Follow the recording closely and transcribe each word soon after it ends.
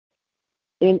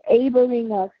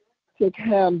enabling us to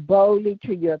come boldly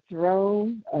to your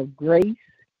throne of grace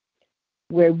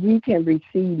where we can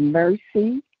receive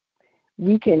mercy.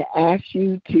 We can ask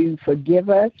you to forgive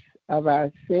us of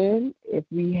our sin if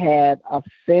we have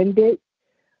offended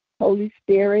Holy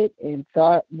Spirit in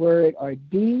thought, word, or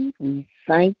deed. We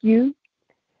thank you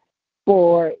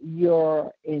for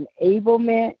your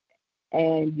enablement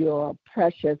and your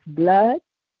precious blood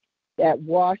that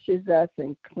washes us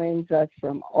and cleanses us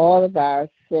from all of our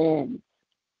sins.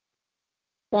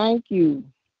 Thank you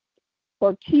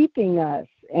for keeping us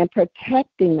and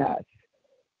protecting us,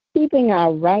 keeping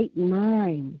our right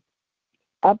mind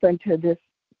up until this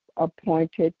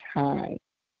appointed time.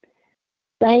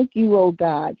 Thank you, oh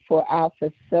God, for our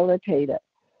facilitator,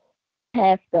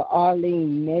 Pastor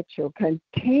Arlene Mitchell.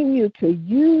 Continue to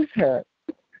use her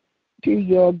to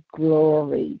your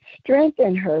glory.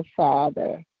 Strengthen her,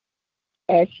 Father,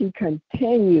 as she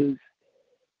continues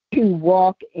to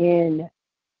walk in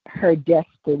her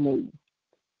destiny.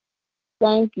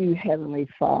 Thank you, Heavenly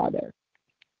Father.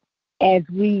 As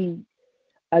we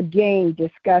again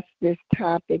discuss this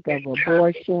topic of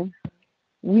abortion,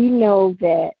 we know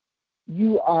that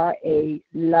you are a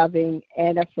loving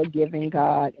and a forgiving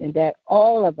God, and that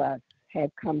all of us have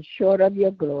come short of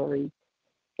your glory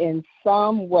in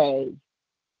some way.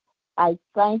 I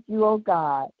thank you, O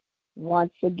God,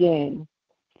 once again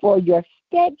for your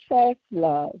steadfast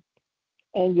love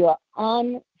and your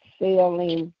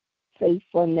unfailing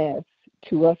faithfulness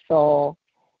to us all.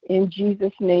 In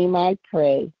Jesus' name I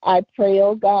pray. I pray,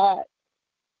 oh God,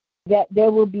 that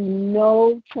there will be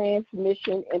no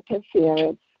transmission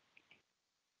interference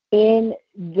in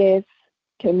this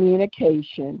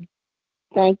communication.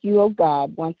 Thank you, oh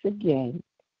God, once again.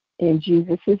 In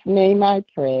Jesus' name I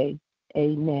pray.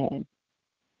 Amen.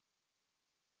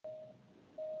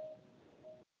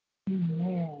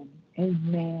 Amen,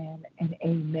 amen, and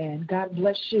amen. God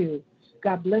bless you.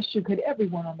 God bless you. Could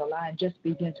everyone on the line just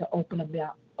begin to open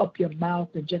up your mouth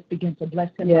and just begin to bless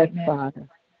him right now? Yes, Father.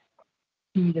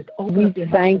 You just open We up your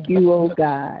thank mouth you, O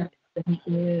God, He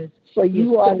is. for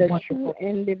you are so the wonderful. true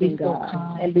and living He's so God,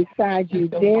 kind. and besides you,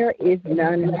 He's so there wonderful. is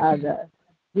none other.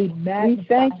 We We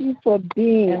thank you for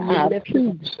being and we our lift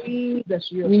peace. Jesus,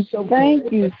 you're We so thank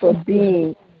good. you for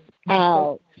being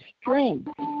our strength.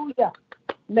 Hallelujah.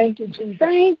 Thank you, Jesus.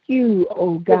 Thank you,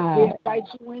 oh God,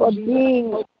 for Jesus.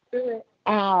 being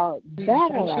our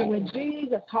battle Thank you in axe,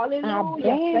 Jesus. Hallelujah. our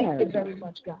banner. Thank you very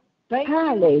much, God. Thank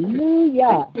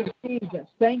Hallelujah. you, Jesus.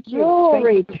 Thank you.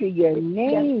 Glory Thank to you. your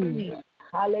name.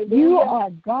 Hallelujah. You are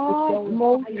God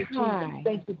Most High,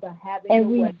 Thank you for having and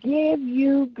your we way. give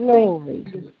you glory.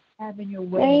 Thank you for having your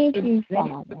way. Thank you,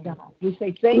 God. Father. We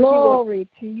say thank Glory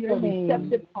to you your for name.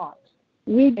 receptive hearts.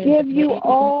 We give you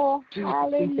all Jesus,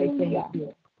 hallelujah. we say thank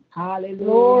you. Hallelujah.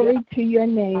 Glory to your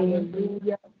name.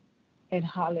 Hallelujah and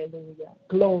hallelujah.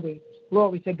 Glory.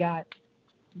 Glory to God.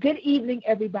 Good evening,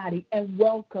 everybody, and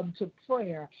welcome to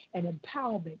Prayer and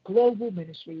Empowerment Global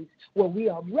Ministries, where we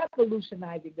are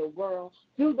revolutionizing the world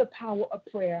through the power of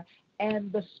prayer and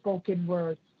the spoken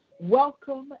word.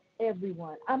 Welcome,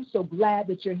 everyone. I'm so glad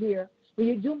that you're here. Will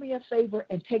you do me a favor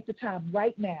and take the time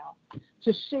right now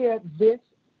to share this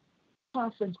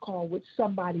conference call with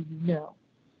somebody you know?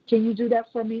 Can you do that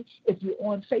for me? If you're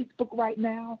on Facebook right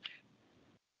now,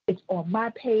 it's on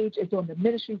my page, it's on the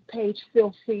ministry page.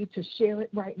 Feel free to share it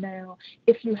right now.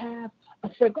 If you have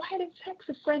a friend, go ahead and text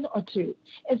a friend or two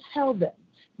and tell them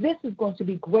this is going to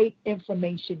be great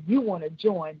information. You want to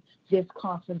join this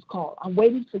conference call. I'm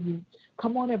waiting for you.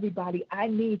 Come on, everybody. I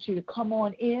need you to come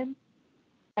on in,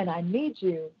 and I need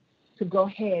you to go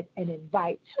ahead and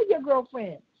invite. Tell your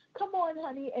girlfriend, come on,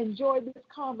 honey, enjoy this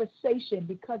conversation,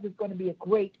 because it's going to be a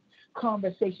great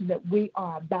conversation that we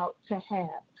are about to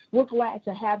have. We're glad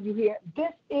to have you here.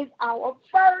 This is our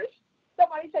first,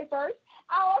 somebody say first,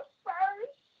 our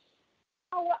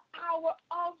hour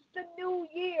of the new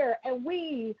year, and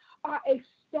we are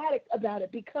ecstatic about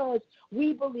it because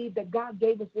we believe that God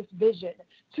gave us this vision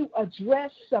to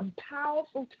address some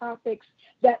powerful topics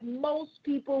that most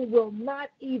people will not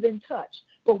even touch.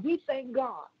 But we thank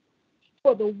God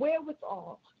for the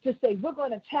wherewithal to say we're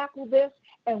going to tackle this,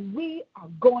 and we are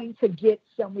going to get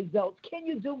some results. Can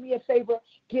you do me a favor?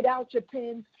 Get out your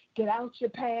pens, get out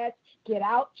your pads, get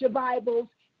out your Bibles.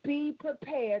 Be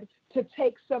prepared to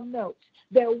take some notes.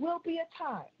 There will be a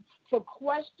time for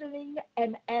questioning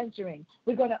and answering.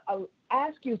 We're going to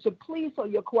ask you to please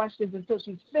hold your questions until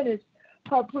she's finished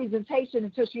her presentation,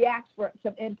 until she asks for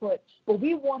some input. But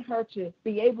we want her to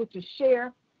be able to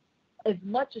share as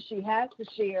much as she has to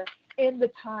share in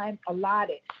the time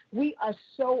allotted. We are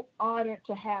so honored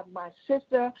to have my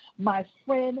sister, my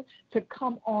friend, to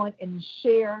come on and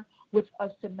share with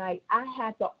us tonight. I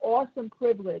had the awesome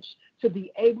privilege to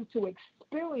be able to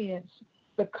experience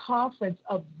the conference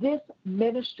of this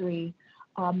ministry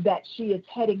that she is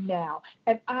heading now.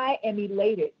 And I am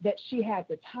elated that she had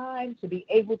the time to be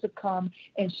able to come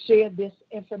and share this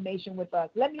information with us.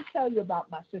 Let me tell you about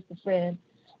my sister friend,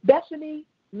 Bethany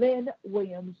Lynn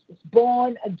Williams, is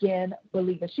born-again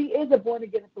believer. She is a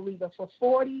born-again believer for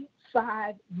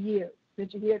 45 years.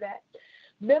 Did you hear that?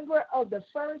 Member of the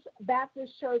First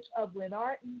Baptist Church of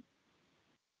Glenarden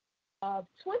of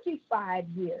 25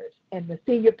 years. And the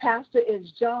senior pastor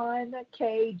is John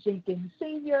K. Jenkins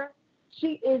Sr.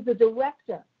 She is the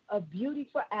director of Beauty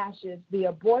for Ashes, the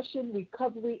Abortion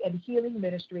Recovery and Healing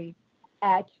Ministry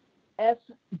at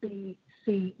FBCG.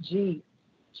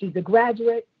 She's a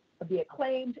graduate of the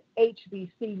acclaimed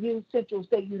HBCU, Central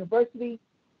State University.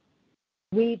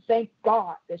 We thank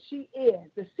God that she is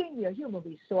the Senior Human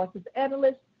Resources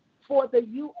Analyst for the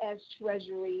U.S.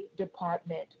 Treasury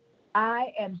Department.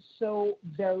 I am so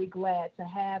very glad to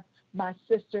have my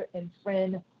sister and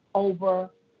friend over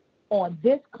on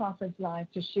this conference line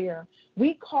to share.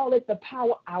 We call it the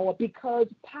Power Hour because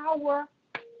power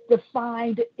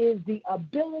defined is the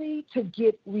ability to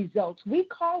get results. We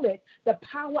call it the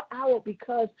Power Hour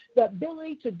because the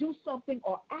ability to do something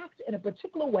or act in a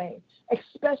particular way,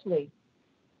 especially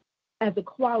as a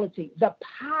quality, the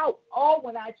power. Oh,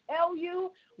 when I tell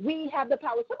you we have the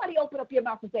power, somebody open up your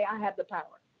mouth and say, I have the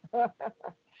power.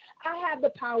 I have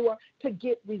the power to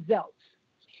get results.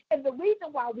 And the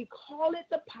reason why we call it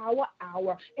the Power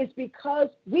Hour is because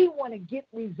we want to get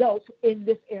results in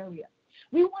this area.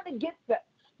 We want to get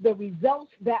the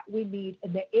results that we need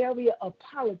in the area of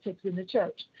politics in the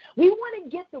church. We want to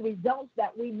get the results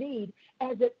that we need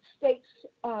as it states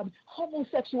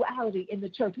homosexuality in the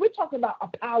church. We're talking about a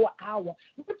Power Hour.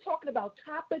 We're talking about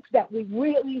topics that we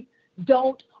really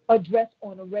don't address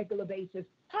on a regular basis.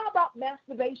 How about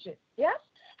masturbation? Yes?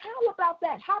 How about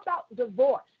that? How about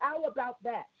divorce? How about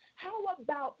that? How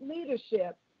about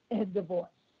leadership and divorce?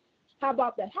 How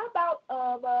about that? How about,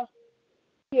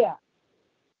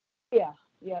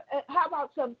 how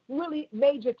about some really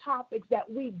major topics that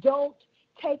we don't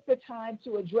take the time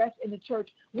to address in the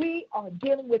church? We are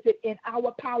dealing with it in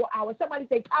our Power Hour. Somebody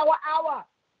say Power Hour.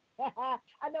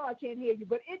 I know I can't hear you,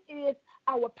 but it is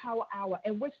our Power Hour.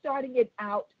 And we're starting it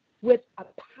out with a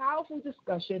powerful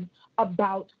discussion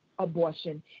about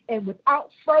abortion. And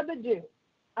without further ado,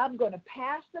 I'm going to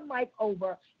pass the mic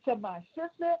over to my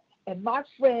sister and my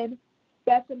friend,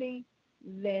 Bethany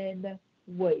Lynn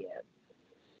Williams.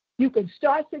 You can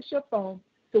star 6 your phone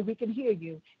so we can hear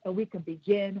you and we can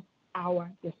begin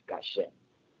our discussion.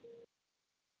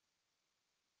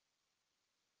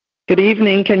 Good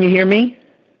evening. Can you hear me?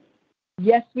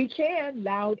 Yes, we can,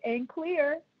 loud and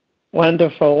clear.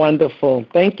 Wonderful, wonderful.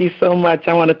 Thank you so much.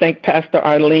 I want to thank Pastor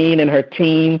Arlene and her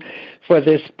team for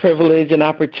this privilege and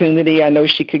opportunity. I know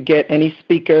she could get any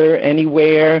speaker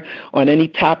anywhere on any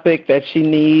topic that she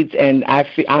needs, and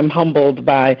I'm humbled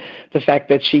by the fact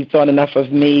that she thought enough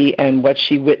of me and what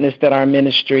she witnessed at our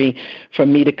ministry for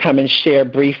me to come and share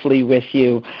briefly with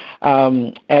you.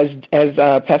 As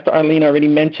Pastor Arlene already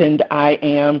mentioned, I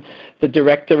am the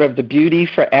director of the Beauty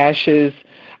for Ashes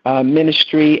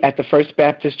ministry at the First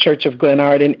Baptist Church of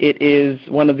Glenarden. It is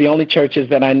one of the only churches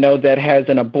that I know that has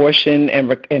an abortion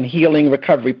and healing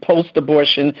recovery,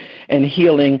 post-abortion and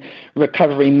healing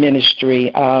recovery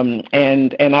ministry.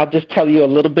 And I'll just tell you a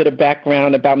little bit of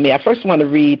background about me. I first want to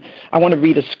read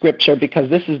a scripture because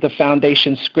this is the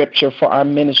foundation scripture for our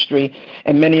ministry,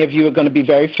 and many of you are going to be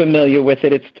very familiar with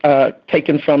it. It's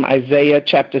taken from Isaiah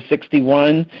chapter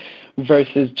 61.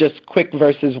 Verses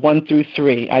 1 through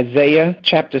 3. Isaiah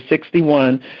chapter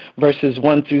 61, verses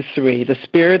 1 through 3. The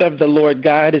Spirit of the Lord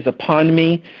God is upon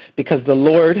me because the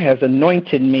Lord has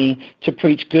anointed me to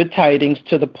preach good tidings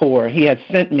to the poor. He has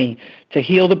sent me to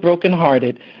heal the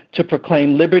brokenhearted, to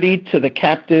proclaim liberty to the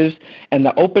captives and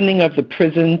the opening of the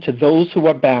prison to those who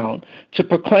are bound, to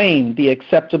proclaim the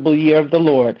acceptable year of the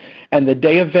Lord and the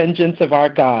day of vengeance of our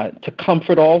God, to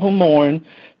comfort all who mourn,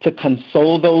 to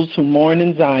console those who mourn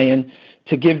in Zion,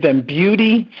 to give them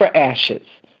beauty for ashes,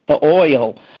 the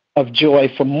oil of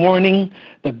joy for mourning,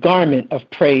 the garment of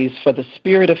praise for the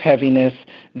spirit of heaviness,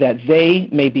 that they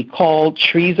may be called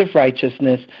trees of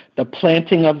righteousness, the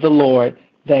planting of the Lord,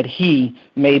 that he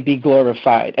may be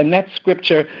glorified. And that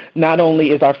scripture not only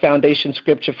is our foundation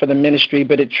scripture for the ministry,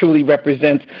 but it truly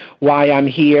represents why I'm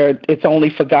here. It's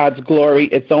only for God's glory.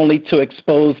 It's only to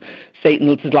expose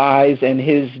Satan's lies and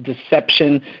his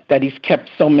deception that he's kept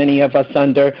so many of us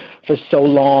under for so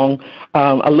long.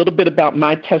 A little bit about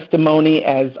my testimony,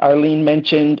 as Arlene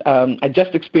mentioned, I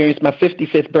just experienced my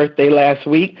 55th birthday last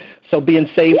week. So being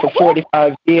saved for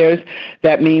 45 years,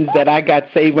 that means that I got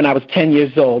saved when I was 10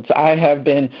 years old. So I have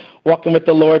been walking with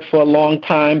the Lord for a long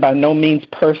time, by no means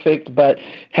perfect, but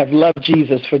have loved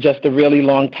Jesus for just a really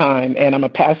long time. And I'm a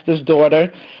pastor's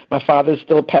daughter. My father's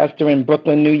still a pastor in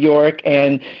Brooklyn, New York,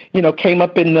 and came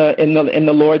up in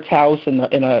the Lord's house in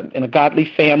a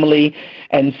godly family.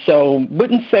 And so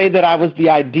wouldn't say that I was the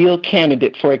ideal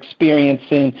candidate for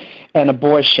experiencing an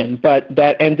abortion, but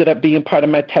that ended up being part of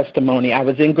my testimony. I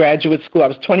was in graduate school. I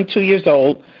was 22 years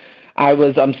old.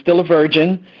 I'm still a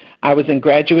virgin. I was in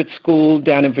graduate school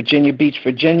down in Virginia Beach,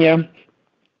 Virginia.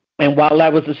 And while I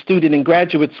was a student in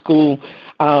graduate school,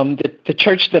 the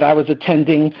church that I was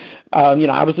attending,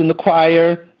 I was in the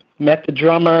choir, met the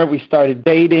drummer, we started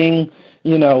dating.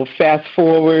 Fast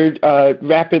forward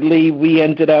rapidly, we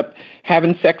ended up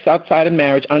having sex outside of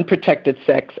marriage, unprotected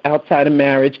sex outside of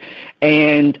marriage,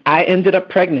 and I ended up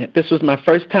pregnant. This was my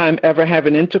first time ever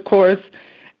having intercourse,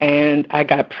 and I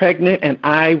got pregnant, and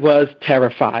I was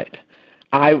terrified.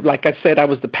 Like I said, I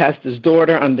was the pastor's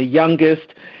daughter. I'm the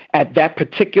youngest. At that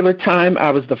particular time,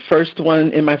 I was the first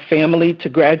one in my family to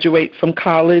graduate from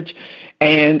college,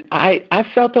 and I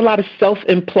felt a lot of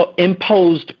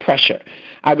self-imposed pressure.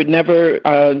 I would never,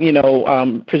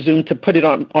 presume to put it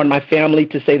on my family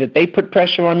to say that they put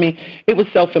pressure on me. It was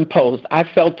self-imposed. I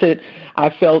felt it. I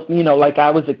felt, like I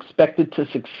was expected to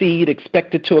succeed,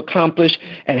 expected to accomplish,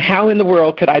 and how in the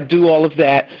world could I do all of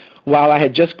that while I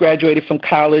had just graduated from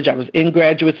college? I was in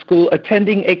graduate school,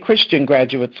 attending a Christian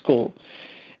graduate school,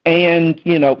 and,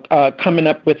 coming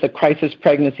up with a crisis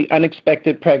pregnancy,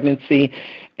 unexpected pregnancy.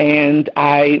 And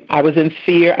I was in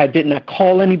fear. I did not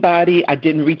call anybody. I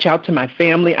didn't reach out to my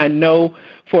family. I know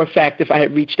for a fact if I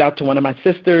had reached out to one of my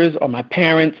sisters or my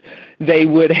parents, they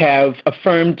would have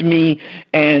affirmed me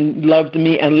and loved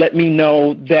me and let me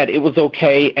know that it was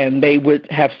okay, and they would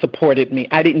have supported me.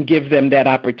 I didn't give them that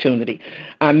opportunity.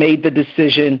 I made the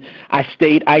decision. I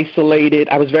stayed isolated.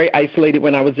 I was very isolated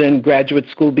when I was in graduate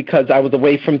school because I was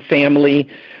away from family.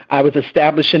 I was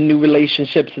establishing new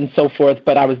relationships and so forth,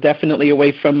 but I was definitely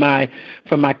away from my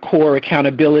core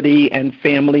accountability and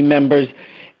family members,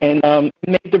 and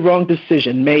made the wrong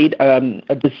decision, made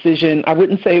a decision. I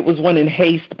wouldn't say it was one in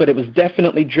haste, but it was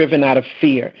definitely driven out of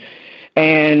fear.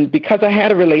 And because I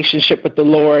had a relationship with the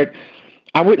Lord,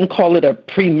 I wouldn't call it a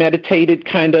premeditated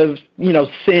kind of,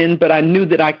 sin, but I knew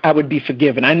that I would be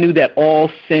forgiven. I knew that all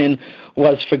sin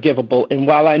was forgivable. And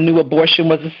while I knew abortion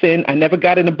was a sin, I never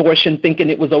got an abortion thinking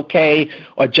it was okay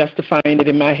or justifying it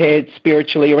in my head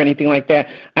spiritually or anything like that.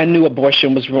 I knew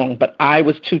abortion was wrong, but I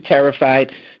was too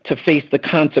terrified to face the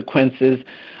consequences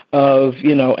of,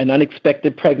 an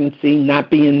unexpected pregnancy, not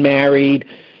being married,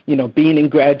 being in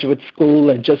graduate school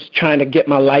and just trying to get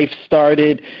my life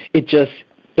started.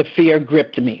 The fear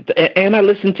gripped me. And I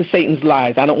listened to Satan's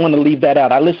lies. I don't want to leave that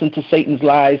out. I listened to Satan's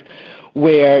lies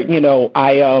where,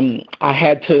 I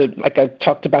had to, like I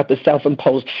talked about, the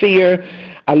self-imposed fear.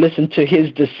 I listened to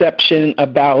his deception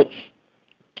about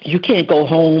you can't go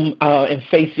home and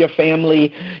face your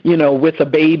family, with a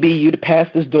baby. You the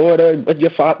pastor's daughter. What's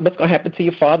going to happen to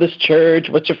your father's church?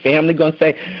 What's your family going to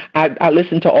say? I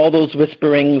listened to all those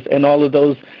whisperings and all of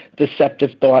those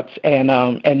deceptive thoughts,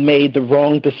 and made the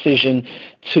wrong decision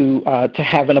to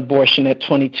have an abortion at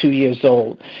 22 years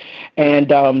old.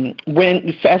 And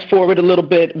when fast forward a little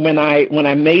bit, when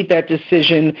I made that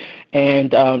decision,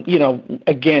 and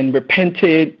again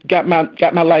repented, got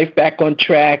my life back on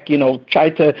track,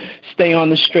 tried to stay on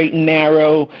the straight and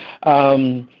narrow,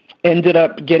 ended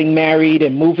up getting married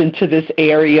and moving to this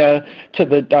area, to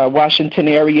the Washington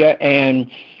area. And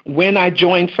when I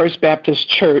joined First Baptist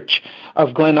Church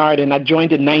of Glen Arden, I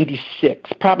joined in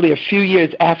 96. Probably a few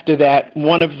years after that,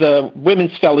 one of the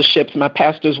women's fellowships, my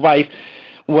pastor's wife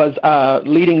was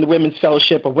leading the women's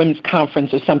fellowship or women's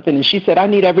conference or something, and she said, I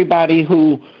need everybody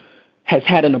who has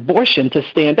had an abortion to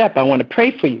stand up. I want to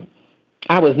pray for you.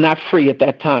 I was not free at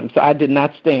that time, so I did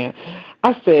not stand.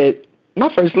 I said,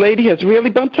 my first lady has really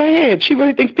bumped her head. She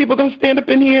really thinks people are going to stand up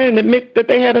in here and admit that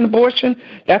they had an abortion?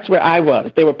 That's where I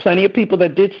was. There were plenty of people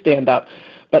that did stand up,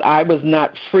 but I was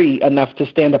not free enough to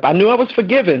stand up. I knew I was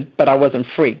forgiven, but I wasn't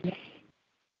free.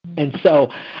 And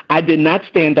so I did not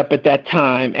stand up at that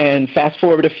time. And fast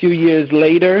forward a few years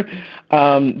later,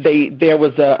 there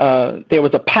was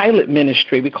a pilot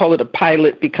ministry. We call it a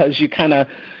pilot because you kind of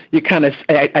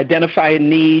identify a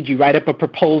need, you write up a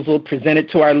proposal, present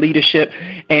it to our leadership,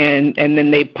 and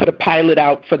then they put a pilot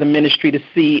out for the ministry to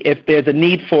see if there's a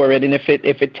need for it and if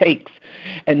it takes.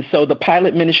 And so the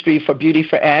pilot ministry for Beauty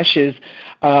for Ashes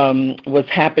was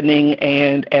happening,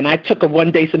 and I took a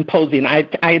one-day symposium. I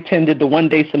attended the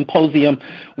one-day symposium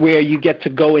where you get to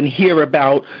go and hear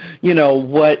about,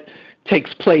 what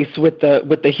takes place with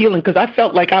the healing, because I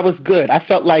felt like I was good. I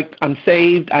felt like I'm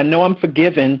saved. I know I'm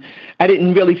forgiven. I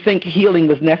didn't really think healing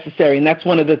was necessary, and that's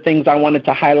one of the things I wanted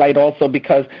to highlight also,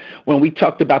 because when we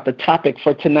talked about the topic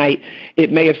for tonight,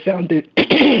 it may have sounded,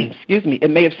 it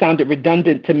may have sounded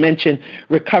redundant to mention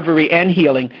recovery and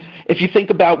healing. If you think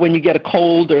about when you get a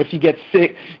cold or if you get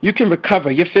sick, you can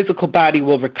recover. Your physical body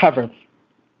will recover.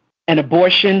 An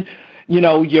abortion,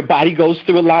 your body goes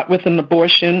through a lot with an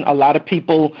abortion. A lot of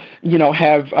people,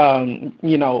 have,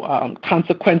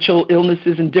 consequential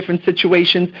illnesses in different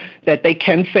situations that they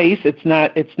can face. It's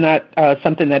not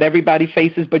something that everybody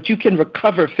faces, but you can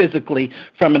recover physically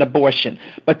from an abortion.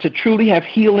 But to truly have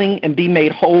healing and be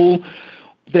made whole,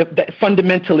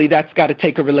 fundamentally, that's got to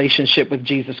take a relationship with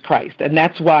Jesus Christ. And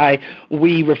that's why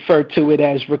we refer to it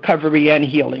as recovery and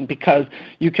healing, because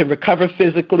you can recover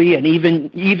physically and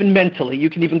even mentally. You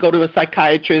can even go to a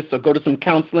psychiatrist or go to some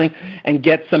counseling and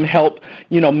get some help,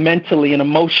 mentally and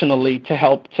emotionally to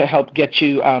help get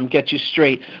you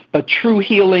straight. But true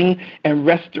healing and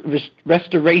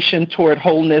restoration toward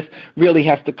wholeness really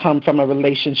has to come from a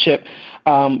relationship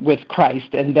with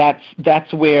Christ, and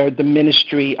that's where the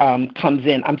ministry comes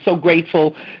in. I'm so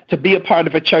grateful to be a part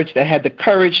of a church that had the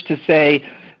courage to say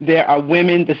there are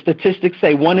women. The statistics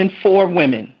say 1 in 4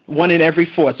 women, 1 in every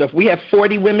 4. So if we have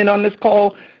 40 women on this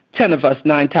call, 10 of us,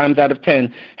 9 times out of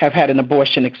 10, have had an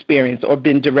abortion experience or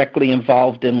been directly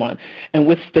involved in one. And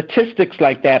with statistics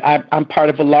like that, I'm part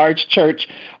of a large church,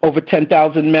 over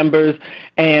 10,000 members,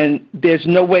 and there's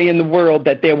no way in the world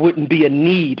that there wouldn't be a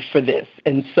need for this.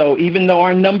 And so even though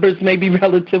our numbers may be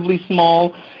relatively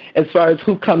small as far as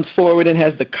who comes forward and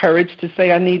has the courage to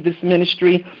say, I need this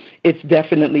ministry, it's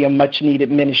definitely a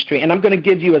much-needed ministry. And I'm going to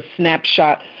give you a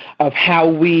snapshot of how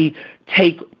we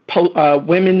take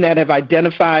women that have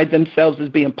identified themselves as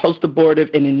being post-abortive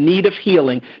and in need of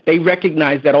healing. They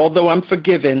recognize that although I'm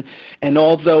forgiven and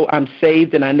although I'm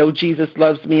saved and I know Jesus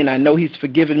loves me and I know he's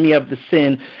forgiven me of the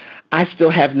sin, I still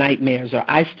have nightmares, or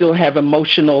I still have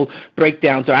emotional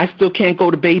breakdowns, or I still can't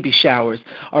go to baby showers,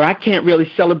 or I can't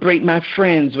really celebrate my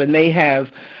friends when they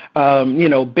have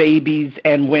babies,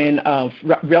 and when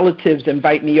relatives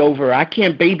invite me over. I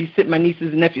can't babysit my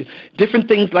nieces and nephews. Different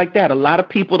things like that. A lot of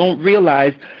people don't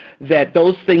realize that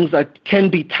those things can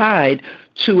be tied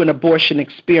to an abortion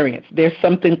experience. There's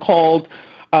something called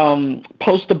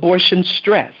post-abortion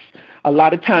stress. A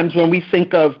lot of times when we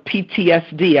think of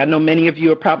PTSD, I know many of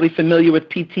you are probably familiar with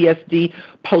PTSD,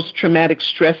 post-traumatic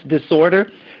stress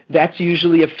disorder. That's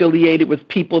usually affiliated with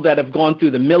people that have gone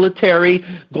through the military,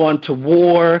 gone to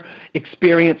war,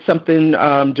 experienced something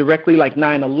directly like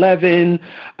 9/11,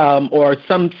 or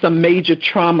some major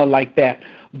trauma like that.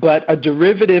 But a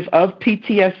derivative of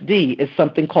PTSD is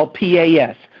something called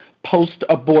PAS,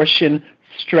 post-abortion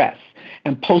stress,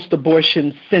 and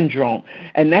post-abortion syndrome.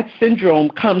 And that syndrome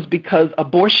comes because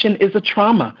abortion is a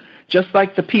trauma. Just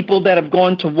like the people that have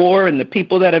gone to war and the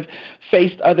people that have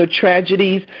faced other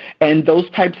tragedies and those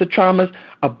types of traumas,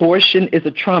 abortion is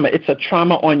a trauma. It's a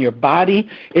trauma on your body.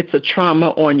 It's a trauma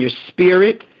on your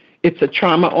spirit. It's a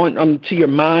trauma to your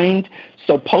mind.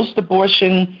 So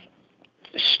post-abortion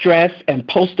stress and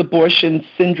post-abortion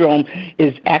syndrome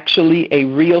is actually a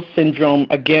real syndrome,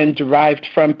 again, derived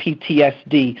from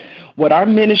PTSD. What our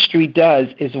ministry does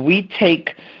is we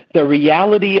take the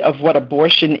reality of what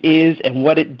abortion is and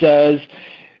what it does,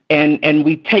 and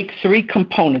we take 3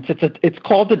 components. It's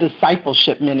called the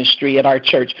discipleship ministry at our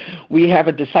church. We have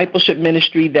a discipleship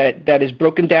ministry that is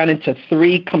broken down into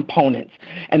 3 components.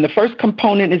 And the first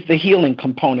component is the healing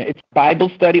component. It's Bible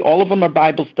study. All of them are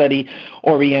Bible study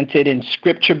oriented and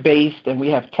scripture-based, and we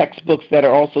have textbooks that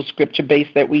are also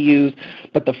scripture-based that we use.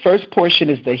 But the first portion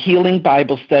is the healing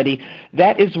Bible study.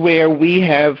 That is where we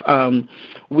have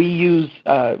we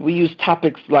use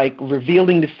topics like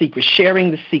revealing the secret,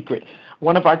 sharing the secret.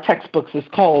 One of our textbooks is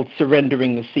called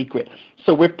Surrendering the Secret.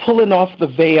 So we're pulling off the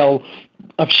veil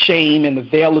of shame and the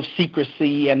veil of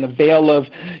secrecy and the veil of,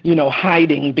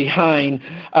 hiding behind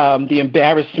the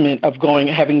embarrassment of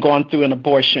having gone through an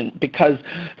abortion. Because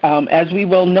as we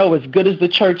well know, as good as the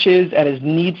church is and as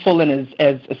needful and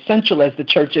as essential as the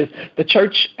church is, the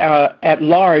church at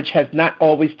large has not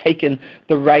always taken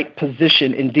the right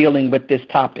position in dealing with this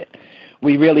topic.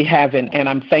 We really haven't, and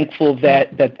I'm thankful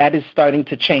that is starting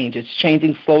to change. It's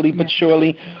changing slowly but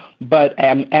surely, but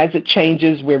as it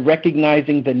changes, we're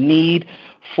recognizing the need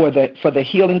for the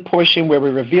healing portion where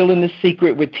we're revealing the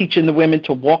secret. We're teaching the women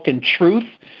to walk in truth.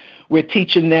 We're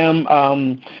teaching them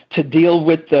to deal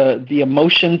with the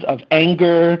emotions of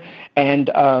anger and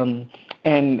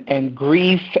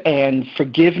grief and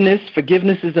forgiveness.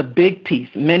 Forgiveness is a big piece.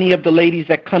 Many of the ladies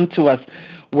that come to us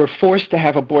were forced to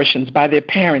have abortions by their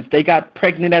parents. They got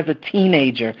pregnant as a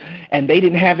teenager, and they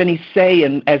didn't have any say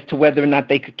as to whether or not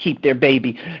they could keep their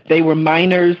baby. They were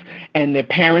minors, and their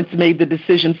parents made the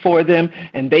decision for them,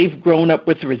 and they've grown up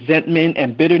with resentment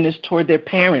and bitterness toward their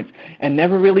parents and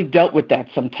never really dealt with that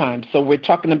sometimes. So we're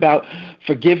talking about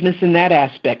forgiveness in that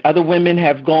aspect. Other women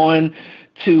have gone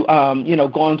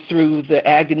through the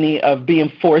agony of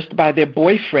being forced by their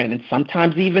boyfriend and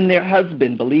sometimes even their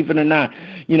husband, believe it or not.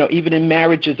 Even in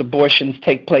marriages, abortions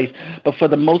take place. But for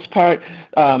the most part,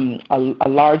 a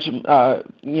large,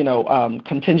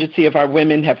 contingency of our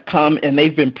women have come and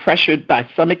they've been pressured by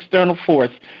some external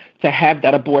force to have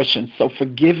that abortion. So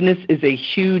forgiveness is a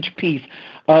huge piece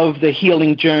of the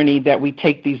healing journey that we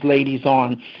take these ladies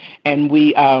on. And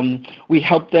we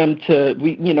help them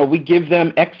we give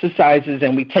them exercises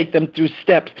and we take them through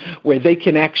steps where they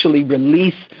can actually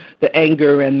release the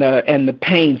anger and the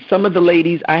pain. Some of the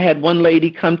ladies, I had one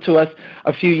lady come to us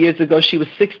a few years ago. She was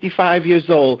 65 years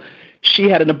old. She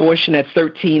had an abortion at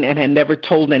 13 and had never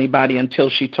told anybody until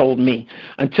she told me,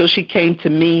 until she came to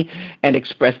me and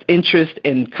expressed interest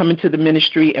in coming to the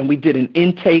ministry, and we did an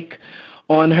intake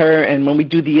on her. And when we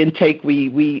do the intake,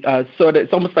 we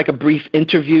it's almost like a brief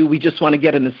interview. We just want to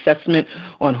get an assessment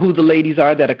on who the ladies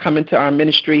are that are coming to our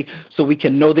ministry so we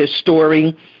can know their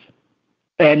story.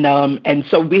 And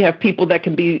so we have people that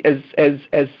can be as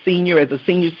a senior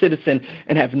citizen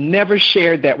and have never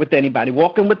shared that with anybody,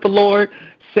 walking with the Lord,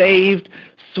 saved,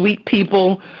 sweet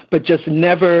people, but just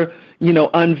never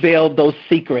unveiled those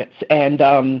secrets. And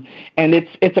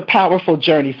it's a powerful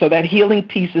journey. So that healing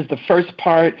piece is the first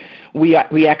part. We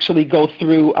actually go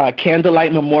through a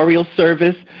candlelight memorial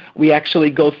service. We actually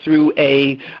go through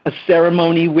a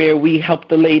ceremony where we help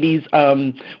the ladies.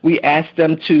 We ask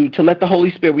them to let the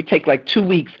Holy Spirit. We take like 2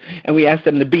 weeks, and we ask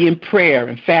them to be in prayer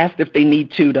and fast if they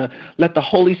need to let the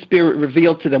Holy Spirit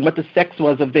reveal to them what the sex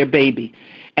was of their baby,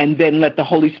 and then let the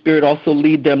Holy Spirit also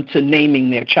lead them to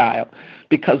naming their child.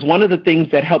 Because one of the things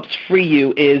that helps free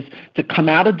you is to come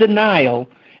out of denial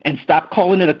and stop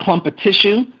calling it a clump of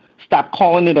tissue, stop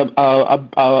calling it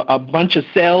a bunch of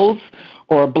cells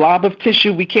or a blob of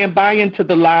tissue. We can't buy into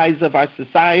the lies of our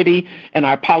society and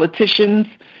our politicians.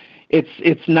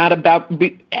 It's not about,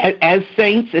 as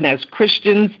saints and as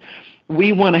Christians,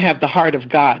 we want to have the heart of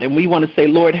God, and we want to say,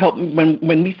 Lord, help me.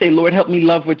 When we say, Lord, help me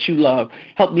love what you love,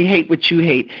 help me hate what you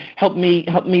hate, help me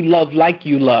love like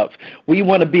you love. We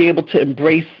want to be able to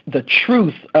embrace the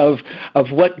truth of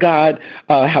what God,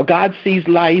 how God sees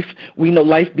life. We know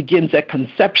life begins at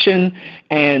conception,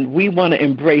 and we want to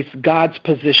embrace God's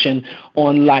position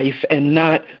on life and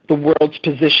not the world's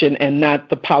position and not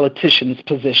the politician's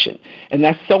position. And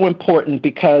that's so important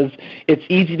because it's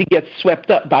easy to get swept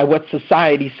up by what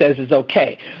society says is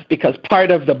okay. Because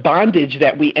part of the bondage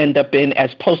that we end up in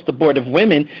as post-abortive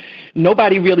women,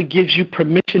 nobody really gives you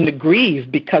permission to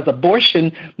grieve, because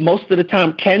abortion most of the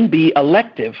time can be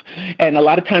elective. And a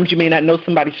lot of times you may not know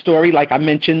somebody's story. Like I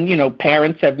mentioned,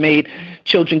 parents have made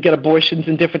children get abortions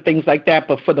and different things like that.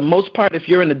 But for the most part, if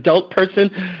you're an adult person,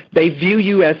 they view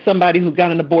you as somebody who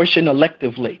got an abortion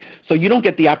electively. So you don't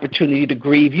get the opportunity to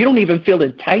grieve. You don't even feel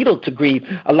entitled to grieve.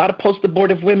 A lot of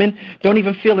post-abortive women don't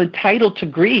even feel entitled to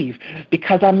grieve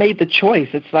because I made the choice.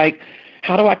 It's like,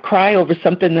 how do I cry over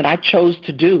something that I chose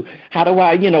to do? How do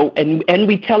I, and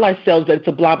we tell ourselves that it's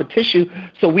a blob of tissue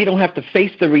so we don't have to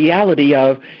face the reality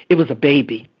of it was a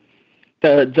baby.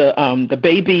 The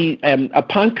baby,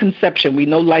 upon conception, we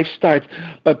know life starts,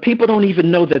 but people don't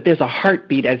even know that there's a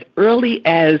heartbeat as early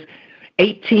as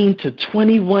 18 to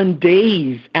 21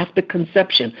 days after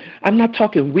conception. I'm not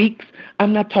talking weeks.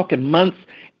 I'm not talking months.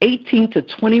 18 to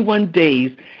 21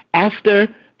 days after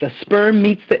the sperm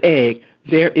meets the egg,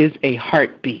 there is a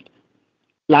heartbeat.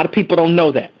 A lot of people don't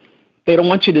know that. They don't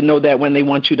want you to know that when they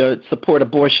want you to support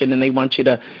abortion and they want you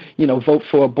to, vote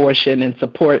for abortion and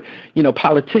support,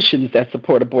 politicians that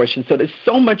support abortion. So there's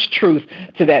so much truth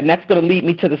to that. And that's going to lead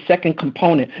me to the second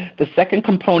component. The second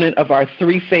component of our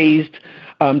three-phased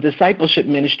discipleship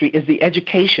ministry is the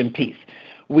education piece.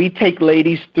 We take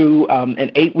ladies through an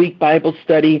 8-week Bible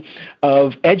study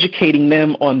of educating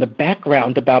them on the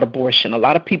background about abortion. A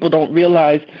lot of people don't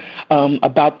realize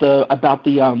about the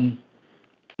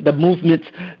movements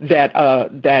that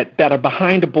are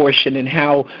behind abortion and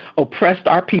how oppressed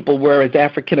our people were as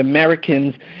African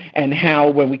Americans, and how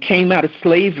when we came out of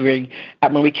slavery,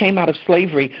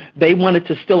 they wanted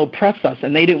to still oppress us,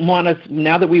 and they didn't want us.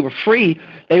 Now that we were free,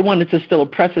 they wanted to still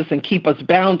oppress us and keep us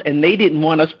bound, and they didn't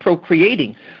want us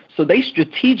procreating. So they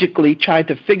strategically tried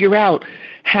to figure out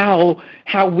how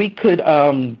we could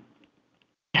and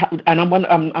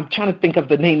I'm trying to think of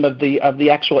the name of the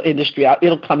actual industry.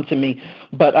 It'll come to me.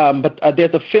 But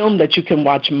there's a film that you can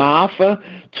watch, Maafa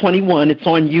 21. It's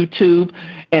on YouTube,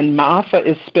 and Maafa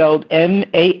is spelled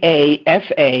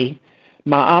Maafa,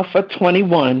 Maafa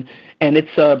 21. And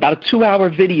it's about a 2-hour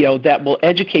video that will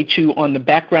educate you on the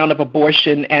background of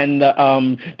abortion and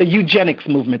the eugenics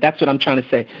movement. That's what I'm trying to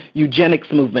say,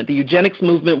 eugenics movement. The eugenics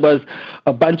movement was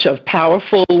a bunch of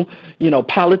powerful,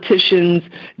 politicians,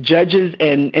 judges,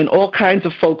 and all kinds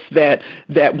of folks that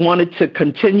wanted to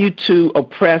continue to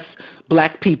oppress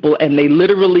Black people, and they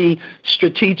literally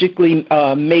strategically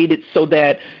made it so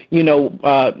that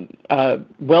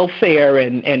welfare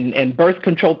and birth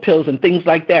control pills and things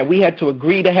like that, we had to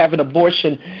agree to have an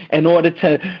abortion in order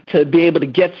to be able to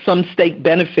get some state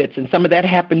benefits, and some of that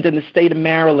happened in the state of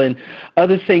Maryland.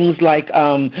 Other things like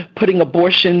putting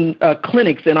abortion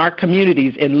clinics in our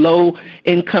communities, in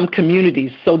low-income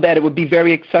communities, so that it would be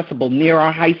very accessible near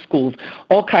our high schools,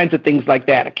 all kinds of things like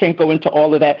that. I can't go into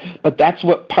all of that, but that's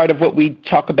what part of what we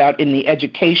talk about in the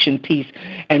education piece,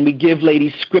 and we give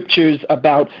ladies scriptures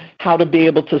about how to be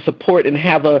able to support and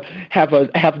have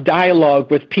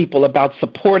dialogue with people about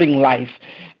supporting life.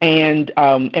 And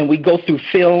we go through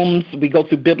films, we go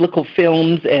through biblical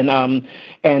films and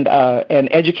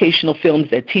educational films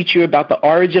that teach you about the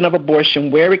origin of abortion,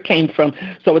 where it came from.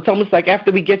 So it's almost like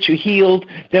after we get you healed,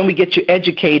 then we get you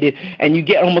educated, and you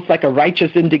get almost like a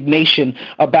righteous indignation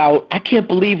about, I can't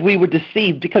believe we were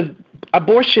deceived, because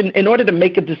abortion, in order to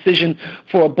make a decision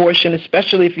for abortion,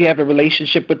 especially if you have a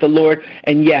relationship with the Lord,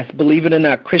 and yes, believe it or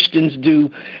not, Christians do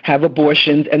have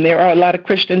abortions, and there are a lot of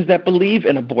Christians that believe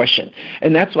in abortion,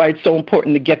 and that's why it's so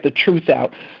important to get the truth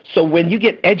out. So when you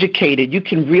get educated, you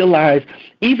can realize,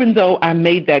 even though I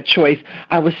made that choice,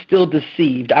 I was still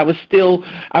deceived. I was still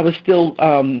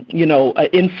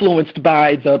influenced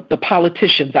by the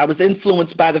politicians. I was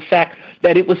influenced by the fact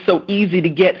that it was so easy to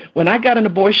get. When I got an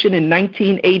abortion in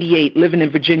 1988, living in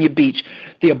Virginia Beach,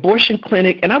 the abortion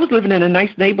clinic, and I was living in a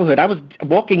nice neighborhood. I was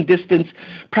walking distance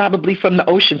probably from the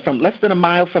ocean, from less than a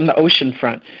mile from the ocean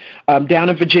front, down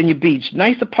in Virginia Beach.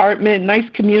 Nice apartment, nice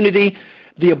community.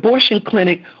 The abortion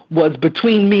clinic was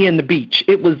between me and the beach.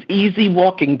 It was easy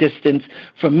walking distance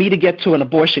for me to get to an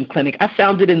abortion clinic. I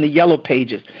found it in the yellow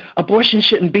pages. Abortion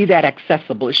shouldn't be that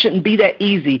accessible. It shouldn't be that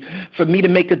easy for me to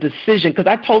make a decision, because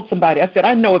I told somebody, I said,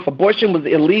 I know if abortion was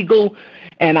illegal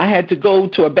and I had to go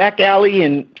to a back alley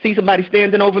and see somebody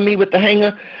standing over me with the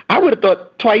hanger, I would have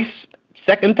thought twice,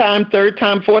 second time, third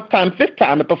time, fourth time, fifth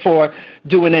time before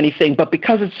doing anything. But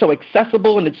because it's so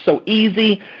accessible and it's so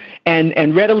easy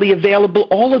and readily available,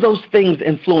 all of those things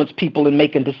influence people in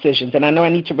making decisions. And I know I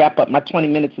need to wrap up. My 20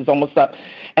 minutes is almost up.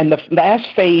 And the last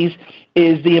phase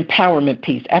is the empowerment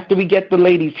piece. After we get the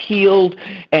ladies healed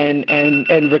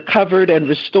and recovered and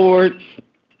restored,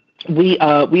 we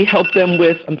help them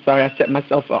with, I'm sorry, I set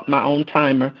myself up my own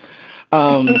timer.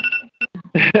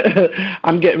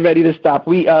 I'm getting ready to stop.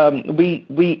 We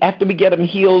after we get them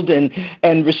healed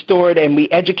and restored, and we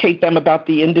educate them about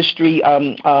the industry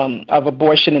of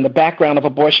abortion and the background of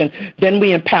abortion, then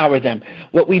we empower them.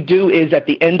 What we do is at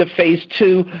the end of phase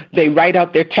 2, they write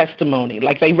out their testimony.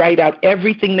 Like, they write out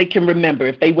everything they can remember.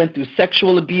 If they went through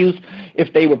sexual abuse,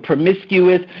 if they were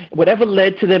promiscuous, whatever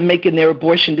led to them making their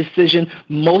abortion decision.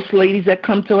 Most ladies that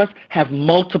come to us have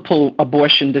multiple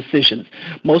abortion decisions.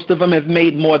 Most of them have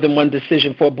made more than one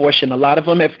decision for abortion. A lot of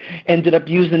them have ended up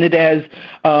using it as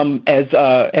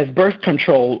birth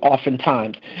control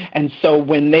oftentimes. And so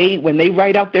when they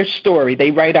write out their story,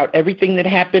 they write out everything that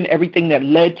happened, everything that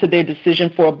led to their decision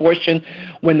for abortion.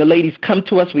 When the ladies come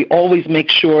to us, we always make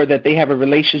sure that they have a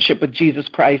relationship with Jesus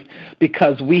Christ,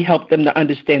 because we help them to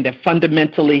understand that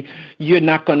fundamentally you're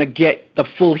not going to get the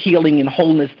full healing and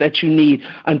wholeness that you need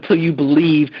until you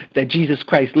believe that Jesus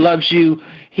Christ loves you.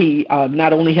 He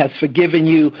not only has forgiven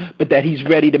you, but that he's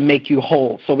ready to make you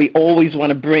whole. So we always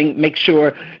want to make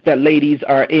sure that ladies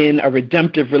are in a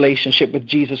redemptive relationship with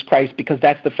Jesus Christ, because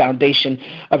that's the foundation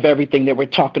of everything that we're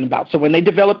talking about. So when they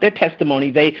develop their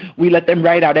testimony, we let them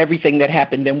write out everything that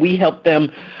happened, and we help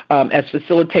them as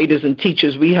facilitators and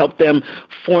teachers. We help them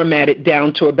format it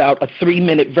down to about a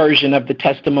 3-minute version of the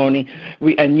testimony,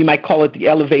 and you might call it the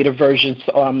elevator version,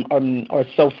 or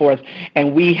so forth.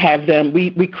 And we have them.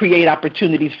 We create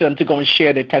opportunities for them to go and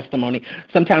share their testimony.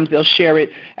 Sometimes they'll share it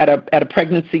at a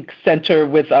pregnancy center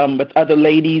with other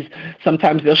ladies.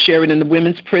 Sometimes they'll share it in the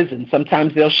women's prison.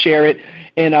 Sometimes they'll share it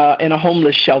in a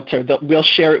homeless shelter. We'll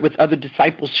share it with other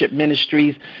discipleship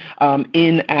ministries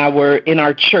in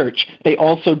our church. They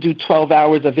also do 12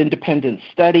 hours of independent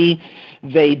study.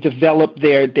 they develop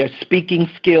their speaking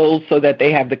skills so that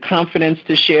they have the confidence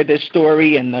to share their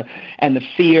story, and the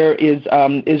fear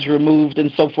is removed,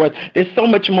 and so forth. There's so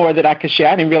much more that I could share.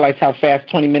 I didn't realize how fast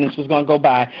 20 minutes was going to go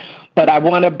by. But I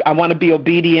want to be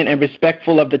obedient and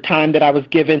respectful of the time that I was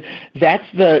given. That's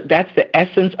the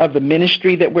essence of the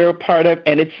ministry that we're a part of,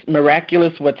 and it's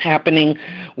miraculous what's happening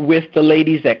with the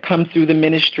ladies that come through the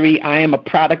ministry. I am a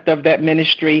product of that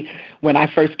ministry. When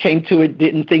I first came to it,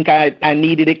 didn't think I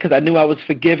needed it because I knew I was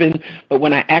forgiven. But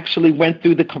when I actually went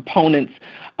through the components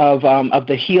of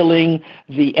the healing,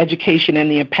 the education, and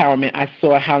the empowerment, I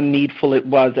saw how needful it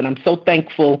was. And I'm so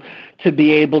thankful to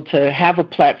be able to have a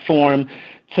platform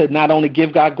to not only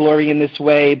give God glory in this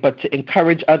way, but to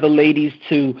encourage other ladies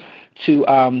to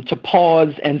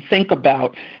pause and think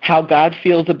about how God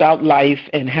feels about life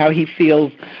and how He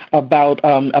feels about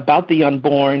the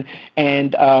unborn,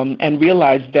 and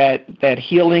realize that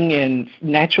healing and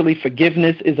naturally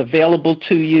forgiveness is available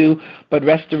to you, but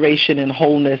restoration and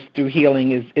wholeness through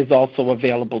healing is also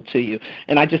available to you.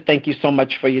 And I just thank you so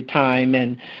much for your time,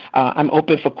 and I'm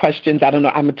open for questions. I don't know,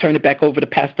 I'm going to turn it back over to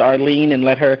Pastor Arlene and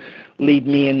let her lead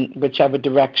me in whichever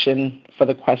direction for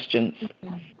the questions.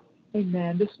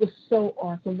 Amen. This was so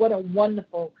awesome. What a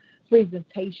wonderful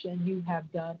presentation. You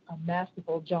have done a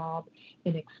masterful job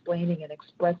in explaining and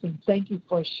expressing. Thank you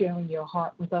for sharing your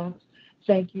heart with us.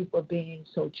 Thank you for being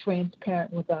so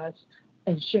transparent with us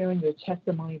and sharing your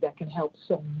testimony that can help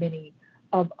so many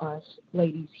of us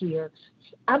ladies here.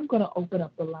 I'm going to open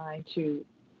up the line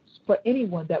for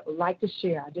anyone that would like to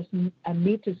share. I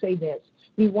need to say this.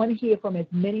 We want to hear from as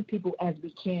many people as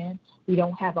we can. We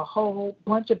don't have a whole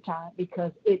bunch of time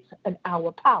because it's an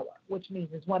hour power, which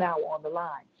means it's 1 hour on the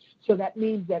line. So that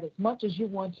means that as much as you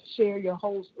want to share your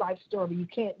whole life story, you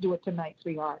can't do it tonight,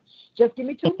 sweetheart. Just give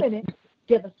me 2 minutes.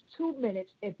 Give us 2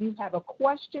 minutes. If you have a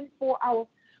question for our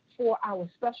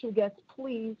special guest,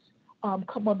 please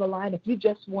come on the line. If you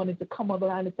just wanted to come on the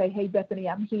line and say, hey, Bethany,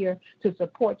 I'm here to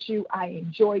support you. I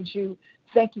enjoyed you.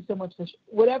 Thank you so much for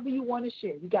whatever you want to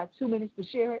share. You got 2 minutes to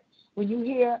share it. When you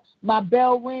hear my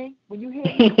bell ring, when you hear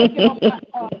me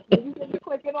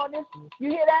clicking on this, you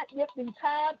hear that? Yep, the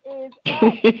time is up.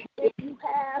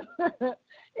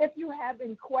 If you have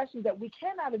any questions that we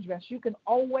cannot address, you can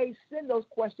always send those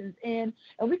questions in,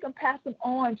 and we can pass them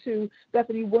on to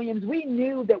Bethany Williams. We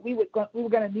knew that we were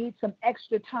going to need some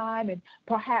extra time and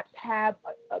perhaps have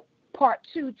a part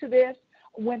 2 to this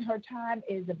when her time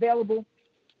is available.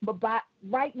 But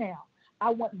right now, I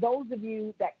want those of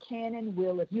you that can and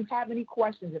will, if you have any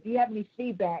questions, if you have any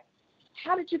feedback,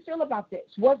 how did you feel about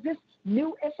this? Was this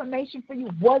new information for you?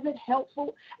 Was it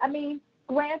helpful? I mean,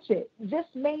 granted, this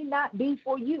may not be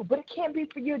for you, but it can be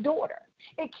for your daughter.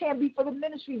 It can be for the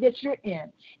ministry that you're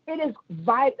in. It is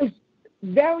vital.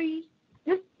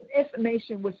 This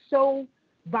information was so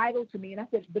vital to me. And I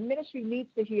said, the ministry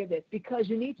needs to hear this, because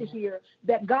you need to hear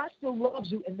that God still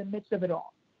loves you in the midst of it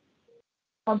all.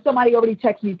 Somebody already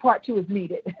texted me, part 2 is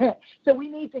needed. So we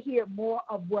need to hear more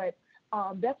of what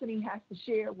Bethany has to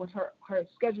share with her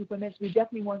schedule for this. We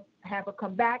definitely want to have her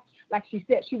come back. Like she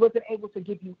said, she wasn't able to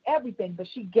give you everything, but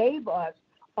she gave us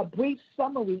a brief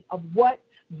summary of what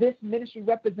this ministry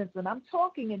represents. And I'm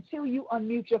talking until you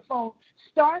unmute your phone.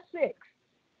 *6.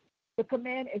 The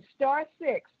command is *6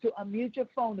 to unmute your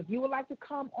phone. If you would like to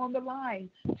come on the line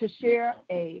to share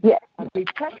a brief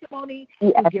testimony,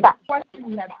 you give a question,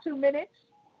 you have 2 minutes.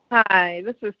 Hi,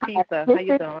 this is Tisa. How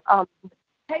you doing?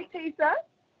 Hey, Tisa.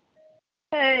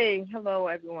 Hey, hello,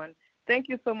 everyone. Thank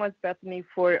you so much, Bethany,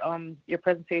 for your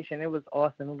presentation. It was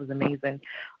awesome. It was amazing.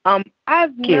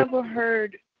 I've never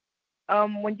heard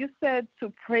when you said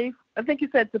to pray. I think you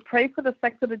said to pray for the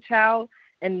sex of the child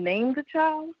and name the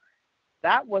child.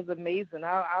 That was amazing.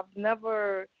 I've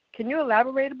never. Can you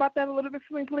elaborate about that a little bit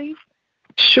for me, please?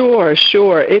 Sure.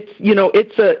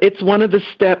 It's one of the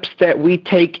steps that we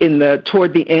take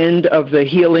toward the end of the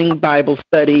Healing Bible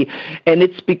Study, and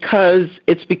it's because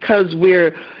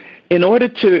we're in order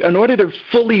to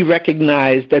fully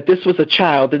recognize that this was a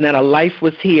child and that a life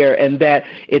was here and that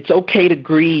it's okay to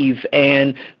grieve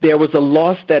and there was a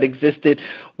loss that existed.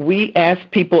 We ask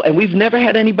people, and we've never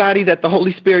had anybody that the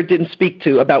Holy Spirit didn't speak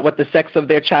to about what the sex of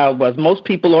their child was. Most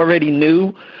people already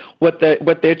knew what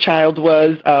their child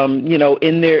was,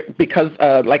 in there, because,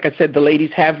 like I said, the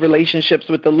ladies have relationships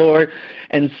with the Lord,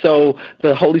 and so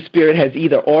the Holy Spirit has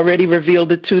either already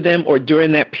revealed it to them, or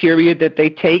during that period that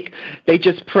they take, they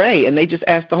just pray and they just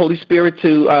ask the Holy Spirit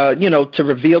to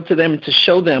reveal to them, to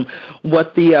show them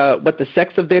what the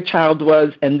sex of their child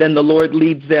was, and then the Lord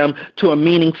leads them to a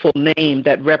meaningful name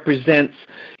that represents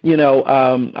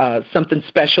something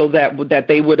special that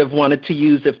they would have wanted to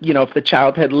use if the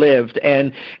child had lived.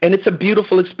 And and it's a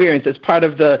beautiful experience. It's part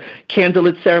of the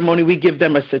candlelit ceremony. We give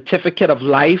them a certificate of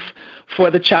life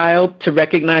for the child to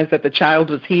recognize that the child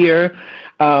was here.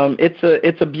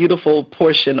 It's a beautiful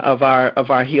portion of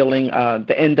our healing,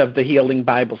 the end of the healing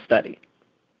Bible study.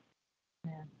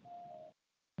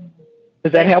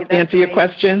 Does that help answer your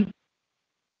question?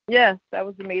 Yes, that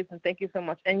was amazing. Thank you so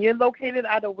much. And you're located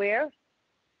out of where?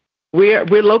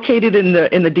 We're located in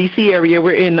the D.C. area.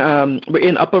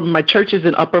 My church is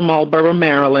in Upper Marlboro,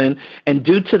 Maryland, and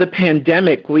due to the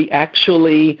pandemic, we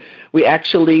actually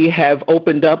have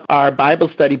opened up our Bible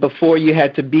study. Before, you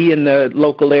had to be in the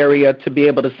local area to be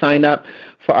able to sign up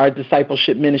for our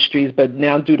discipleship ministries, but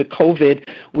now due to COVID,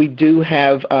 we do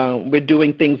have we're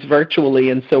doing things virtually,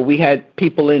 and so we had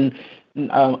people in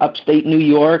upstate New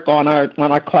York on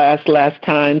our class last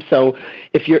time. So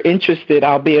if you're interested,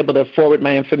 I'll be able to forward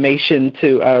my information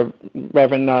to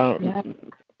Reverend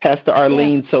Pastor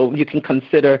Arlene, so you can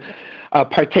consider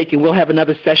partaking. We'll have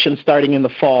another session starting in the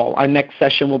fall. Our next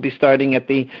session will be starting at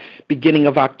the beginning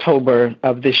of October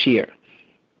of this year.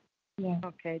 Yeah.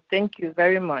 Okay. Thank you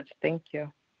very much. Thank you.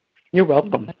 You're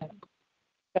welcome.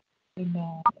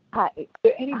 Amen. Hi. Is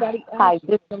there anybody else? Hi.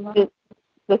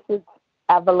 This is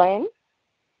Evelyn.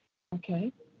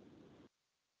 Okay.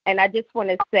 And I just want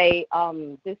to say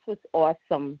this was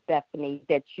awesome, Bethany,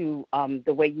 that you,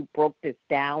 the way you broke this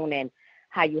down and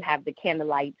how you have the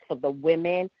candlelights for the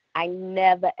women. I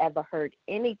never, ever heard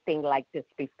anything like this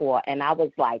before. And I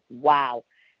was like, wow,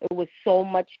 it was so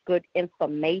much good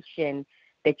information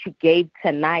that you gave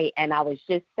tonight. And I was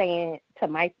just saying to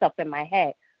myself in my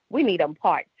head, we need a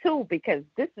part 2 because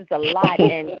this is a lot.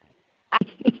 And I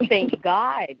thank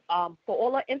God for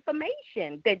all the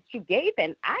information that you gave.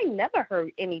 And I never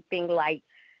heard anything like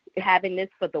having this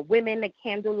for the women, the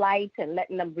candlelights, and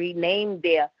letting them rename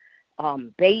their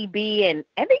baby and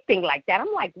everything like that.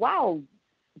 I'm like, wow,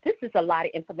 this is a lot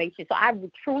of information. So I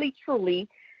truly, truly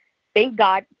thank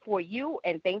God for you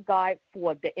and thank God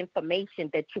for the information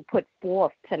that you put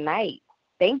forth tonight.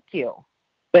 Thank you.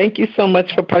 Thank you so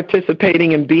much for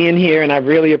participating and being here, and I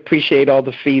really appreciate all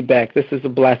the feedback. This is a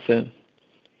blessing.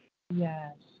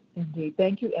 Yes, indeed.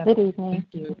 Thank you, Evelyn. Good evening. Thank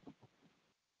you.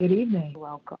 Good evening. You're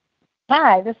welcome.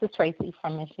 Hi, this is Tracy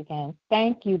from Michigan.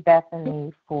 Thank you,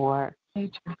 Bethany, for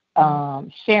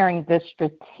sharing this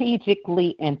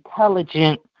strategically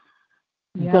intelligent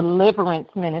deliverance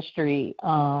ministry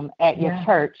at your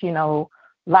church. You know,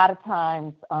 a lot of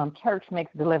times church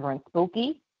makes deliverance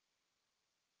spooky.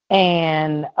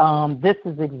 And this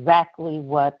is exactly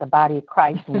what the body of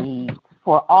Christ needs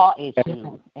for all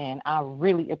issues. And I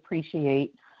really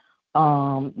appreciate,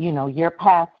 your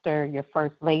pastor, your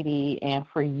first lady, and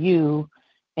for you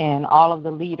and all of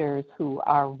the leaders who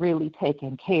are really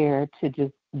taking care to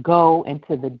just go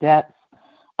into the depths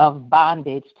of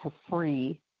bondage to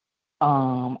free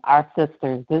our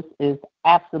sisters. This is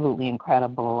absolutely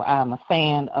incredible. I'm a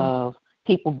fan of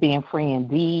people being free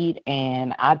indeed,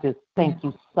 and I just thank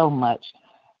you so much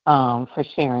for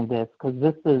sharing this, because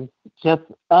this is just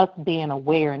us being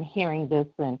aware and hearing this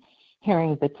and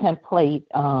hearing the template,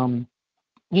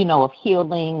 of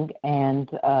healing and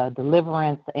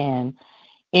deliverance and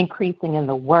increasing in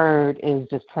the word is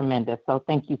just tremendous. So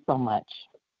thank you so much.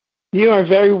 You are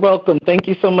very welcome. Thank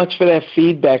you so much for that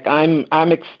feedback. I'm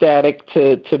ecstatic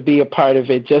to be a part of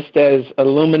it, just as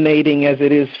illuminating as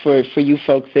it is for you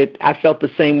folks. I felt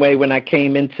the same way when I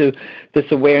came into this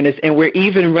awareness, and we're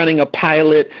even running a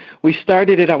pilot. We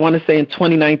started it, I want to say, in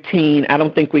 2019. I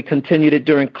don't think we continued it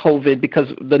during COVID because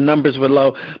the numbers were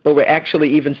low, but we're actually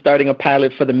even starting a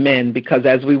pilot for the men because,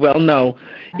 as we well know,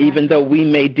 even though we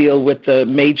may deal with the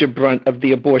major brunt of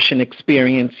the abortion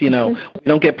experience, we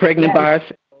don't get pregnant by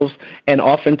ourselves. And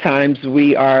oftentimes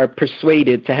we are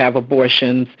persuaded to have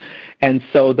abortions, and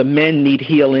so the men need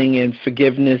healing and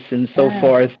forgiveness and so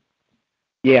forth.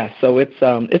 Yeah, so it's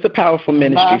a powerful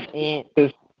ministry.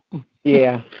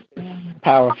 Yeah,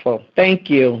 powerful.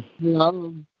 Thank you.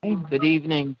 Hello. Good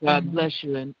evening. God bless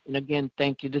you, and again,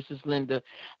 thank you. This is Linda.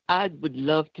 I would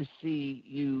love to see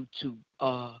you to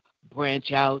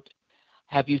branch out.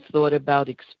 Have you thought about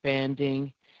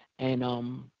expanding? And,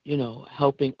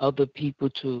 helping other people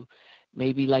to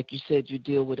maybe, like you said, you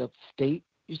deal with upstate,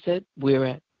 you said? Where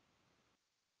at?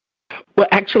 Well,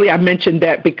 actually, I mentioned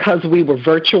that because we were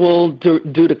virtual due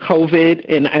to COVID,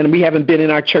 and we haven't been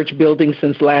in our church building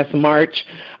since last March.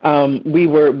 All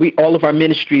of our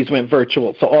ministries went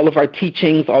virtual. So all of our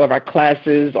teachings, all of our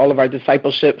classes, all of our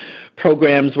discipleship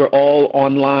programs were all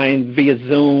online via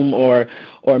Zoom or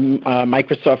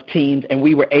Microsoft Teams, and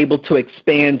we were able to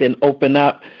expand and open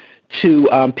up to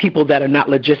people that are not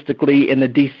logistically in the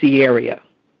D.C. area.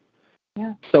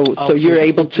 Yeah. So you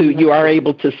are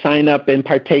able to sign up and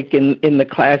partake in the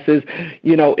classes.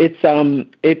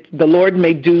 The Lord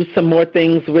may do some more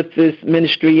things with this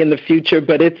ministry in the future,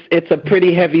 but it's a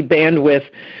pretty heavy bandwidth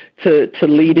to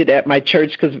lead it at my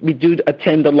church, because we do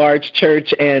attend a large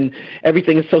church and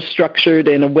everything is so structured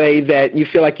in a way that you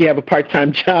feel like you have a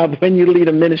part-time job when you lead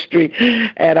a ministry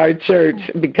at our church,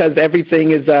 because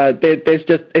everything is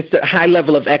it's a high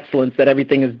level of excellence that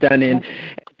everything is done in.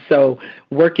 So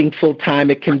working full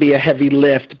time, it can be a heavy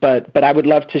lift, but I would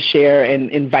love to share and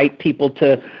invite people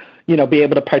to, be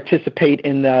able to participate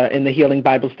in the Healing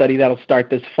Bible Study that'll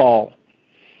start this fall.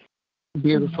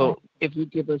 Beautiful. If you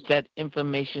give us that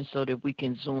information so that we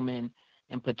can Zoom in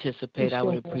and participate, I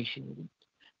would appreciate it.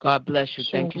 God bless you.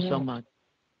 Thank you so much.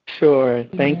 Sure.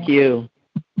 Thank you.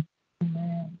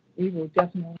 Amen. We will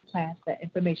definitely pass that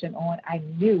information on. I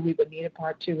knew we would need a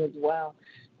part 2 as well.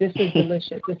 This is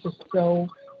delicious. This is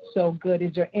so good.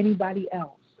 Is there anybody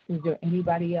else?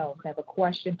 Have a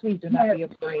question? Please do not be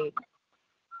afraid.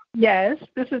 Yes,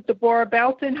 this is Deborah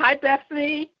Belton. Hi,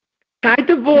 Bethany. Hi,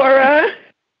 Deborah.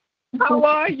 How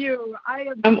are you?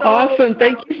 I'm awesome.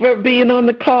 Thank you for being on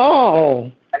the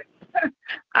call.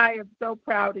 I am so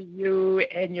proud of you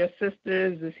and your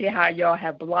sisters to see how y'all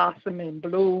have blossomed and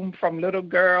bloomed from little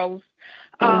girls.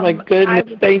 Oh, my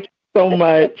goodness. Thank you so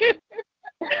much.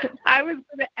 I was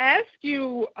going to ask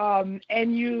you,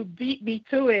 and you beat me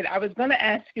to it. I was going to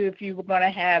ask you if you were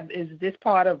going to is this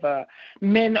part of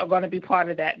men are going to be part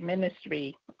of that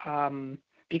ministry,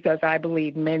 because I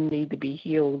believe men need to be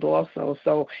healed also.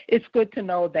 So it's good to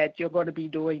know that you're going to be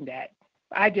doing that.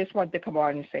 I just wanted to come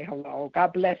on and say hello.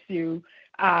 God bless you.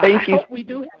 Thank you. I hope we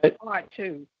do have a part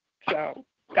 2. So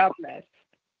God bless.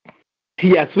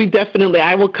 Yes,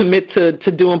 I will commit to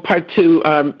doing part 2.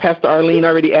 Pastor Arlene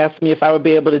already asked me if I would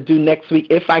be able to do next week.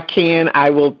 If I can, I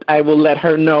will let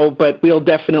her know, but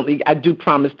I do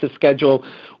promise to schedule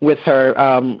with her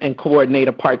and coordinate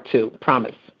a part 2.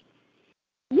 Promise.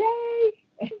 Yay!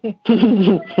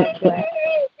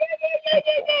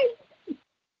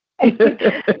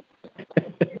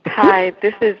 Hi,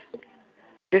 this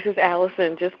is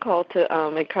Allison. Just called to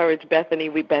encourage Bethany.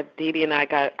 Dee Dee and I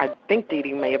think Dee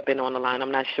Dee may have been on the line,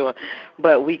 I'm not sure,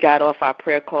 but we got off our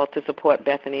prayer call to support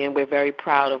Bethany, and we're very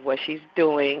proud of what she's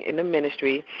doing in the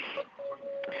ministry.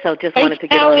 So just wanted to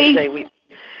get on and say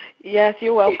yes,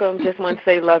 you're welcome. Just want to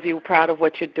say love you, proud of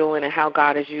what you're doing and how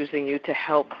God is using you to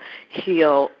help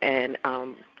heal and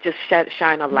just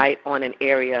shine a light on an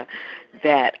area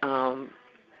that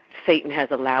Satan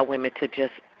has allowed women to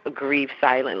just grieve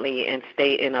silently and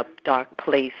stay in a dark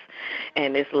place,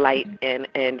 and this light and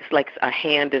it's like a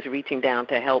hand is reaching down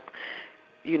to help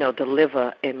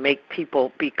deliver and make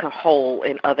people become whole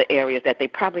in other areas that they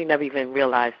probably never even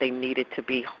realized they needed to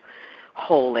be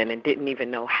whole in and didn't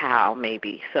even know how,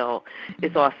 maybe. So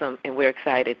it's awesome, and we're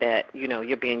excited that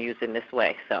you're being used in this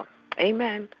way. So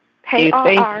amen. Hey,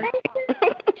 R.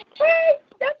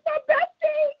 That's my bestie.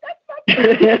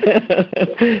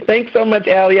 Thanks so much,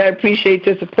 Allie. I appreciate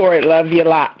your support. Love you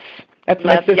lots. That's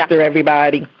my sister,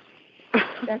 everybody.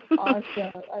 That's awesome.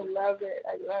 I love it.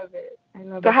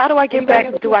 So how do I get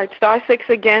back? Do I star 6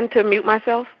 again to mute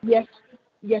myself? Yes.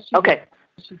 Okay.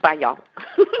 Bye, y'all.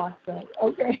 Awesome.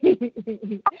 Okay. Is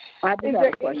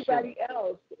there anybody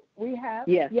else? We have?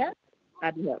 Yes. Yes?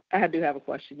 I do have a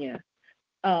question, yeah.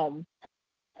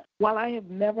 While I have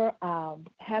never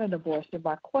had an abortion,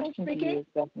 my question to you is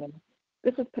definitely,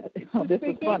 this is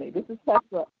funny. This is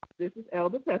Petra. This is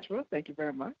Elder Petra. Thank you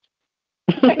very much.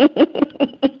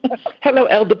 Hello,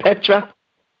 Elder Petra.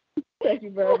 Thank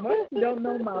you very much. You don't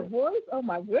know my voice? Oh,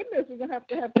 my goodness. We're going to have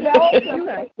to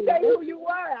say who you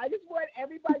are. I just want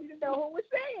everybody to know who we're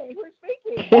saying, who's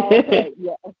speaking. Okay,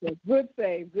 yeah, okay.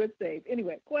 Good save.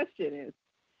 Anyway, question is,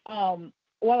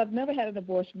 while I've never had an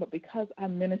abortion, but because I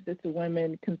minister to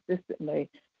women consistently,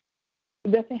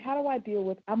 they're saying, how do I deal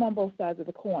with, I'm on both sides of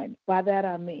the coin. By that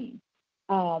I mean,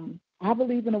 I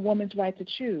believe in a woman's right to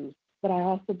choose, but I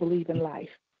also believe in life.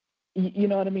 You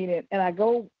know what I mean? And I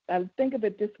think of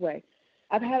it this way.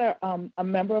 I've had a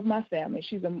member of my family,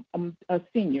 she's a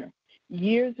senior.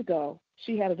 Years ago,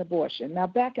 she had an abortion. Now,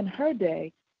 back in her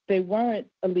day, they weren't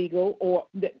illegal,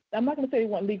 I'm not going to say they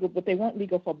weren't legal, but they weren't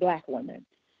legal for black women.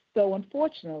 So,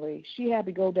 unfortunately, she had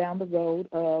to go down the road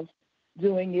of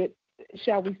doing it,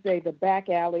 shall we say, the back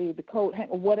alley, the coat,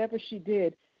 whatever she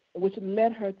did, which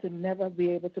led her to never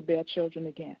be able to bear children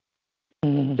again.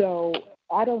 Mm-hmm. So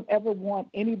I don't ever want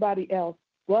anybody else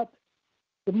but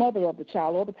the mother of the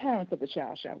child or the parents of the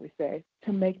child, shall we say,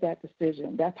 to make that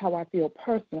decision. That's how I feel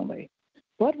personally.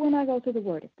 But when I go to the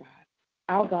Word of God,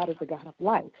 our God is a God of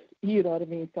life. You know what I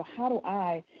mean? So how do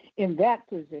I, in that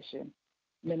position,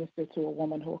 minister to a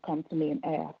woman who will come to me and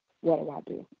ask, what do I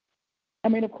do? I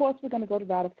mean, of course, we're going to go to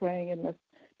God of praying and let's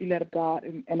be led of God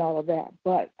and all of that.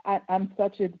 But I'm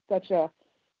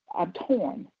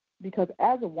torn because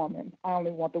as a woman, I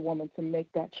only want the woman to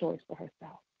make that choice for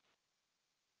herself.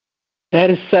 That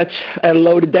is such a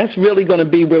loaded. That's really going to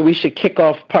be where we should kick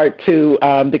off part 2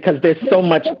 because there's so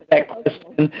much to that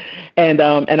question, and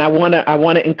I want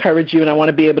to encourage you, and I want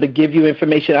to be able to give you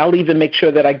information. I'll even make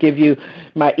sure that I give you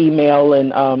my email,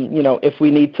 and if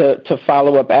we need to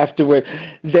follow up afterward.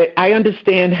 That I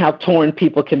understand how torn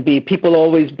people can be. People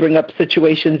always bring up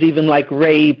situations even like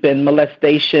rape and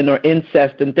molestation or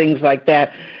incest and things like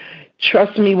that.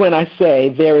 Trust me when I say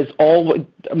there is always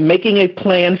making a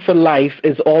plan for life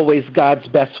is always God's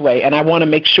best way. And I want to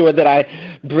make sure that I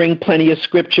bring plenty of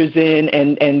scriptures in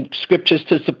and scriptures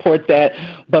to support that.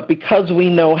 But because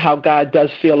we know how God does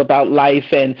feel about life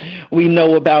and we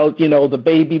know about, the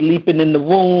baby leaping in the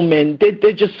womb, and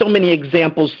there's just so many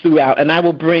examples throughout. And I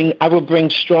will bring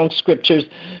strong scriptures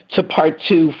to part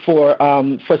 2 for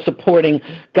supporting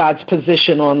God's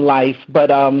position on life.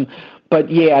 But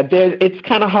yeah, it's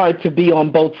kind of hard to be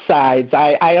on both sides.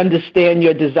 I understand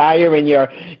your desire and your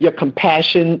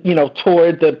compassion,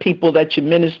 toward the people that you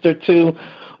minister to,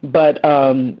 but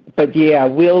yeah,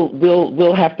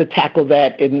 we'll have to tackle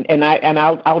that, and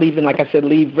I'll even, like I said,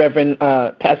 leave Reverend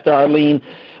Pastor Arlene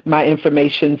my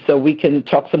information so we can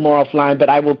talk some more offline. But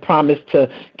I will promise to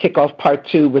kick off part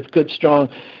 2 with good, strong,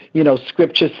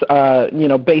 scriptures,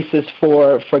 basis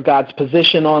for God's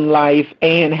position on life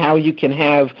and how you can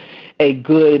have a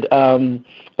good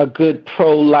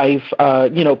pro-life,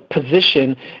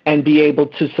 position and be able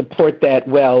to support that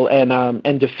well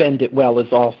and defend it well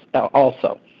as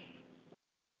also.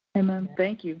 Amen.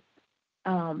 Thank you.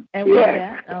 And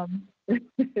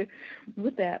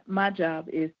with that, my job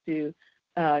is to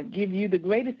give you the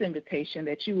greatest invitation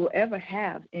that you will ever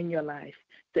have in your life.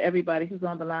 To everybody who's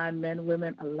on the line, men,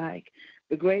 women alike,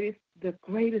 the greatest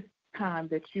time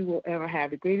that you will ever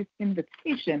have, the greatest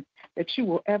invitation that you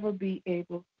will ever be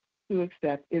able to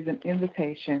accept is an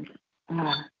invitation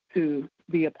to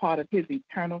be a part of his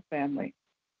eternal family.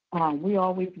 We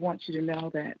always want you to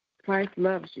know that Christ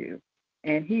loves you,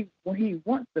 and he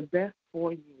wants the best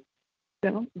for you.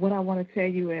 So what I want to tell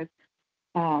you is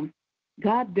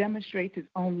God demonstrates his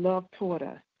own love toward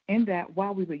us in that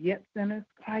while we were yet sinners,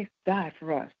 Christ died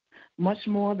for us. Much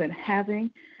more than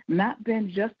having not been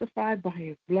justified by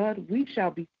his blood, we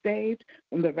shall be saved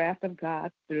from the wrath of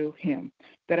God through him.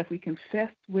 That if we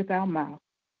confess with our mouth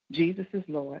Jesus is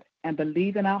Lord and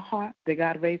believe in our heart that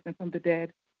God raised him from the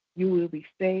dead, you will be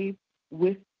saved.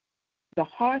 With the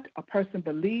heart a person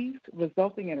believes,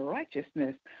 resulting in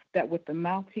righteousness, that with the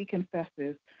mouth he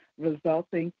confesses,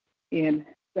 resulting in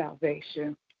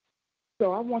salvation.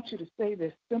 So I want you to say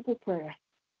this simple prayer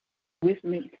with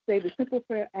me. Say the simple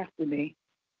prayer after me,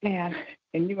 and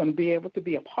you're going to be able to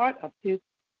be a part of his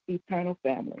eternal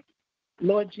family.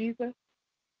 Lord Jesus,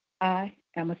 I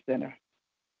am a sinner.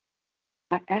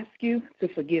 I ask you to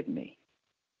forgive me,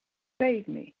 save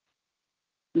me,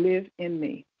 live in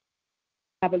me.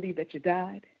 I believe that you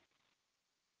died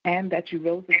and that you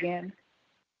rose again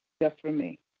just for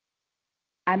me.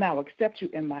 I now accept you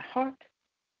in my heart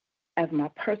as my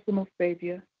personal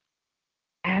Savior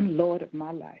and Lord of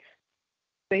my life.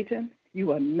 Satan,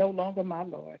 you are no longer my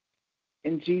Lord.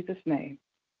 In Jesus' name,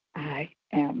 I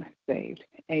am saved.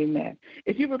 Amen.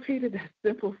 If you repeated that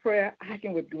simple prayer, I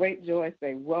can with great joy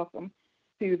say welcome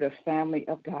to the family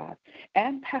of God.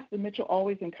 And Pastor Mitchell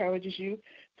always encourages you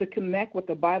to connect with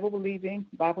the Bible-believing,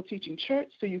 Bible-teaching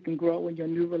church so you can grow in your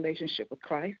new relationship with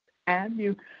Christ. And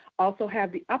you also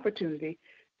have the opportunity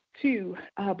to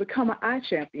become an eye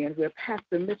champion, where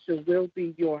Pastor Mitchell will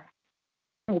be your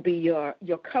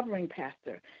covering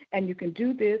pastor. And you can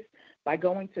do this by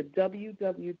going to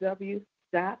www.pegm.org.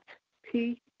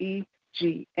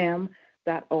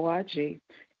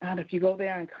 And if you go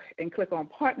there and click on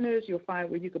partners, you'll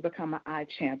find where you can become an eye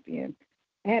champion.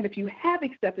 And if you have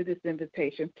accepted this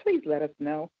invitation, please let us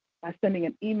know by sending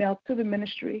an email to the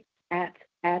ministry at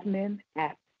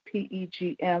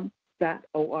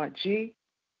admin@pegm.org.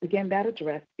 Again, that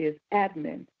address is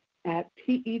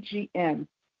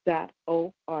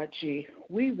admin@pegm.org.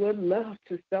 We would love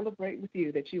to celebrate with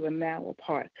you that you are now a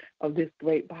part of this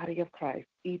great body of Christ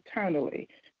eternally.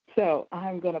 So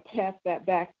I'm going to pass that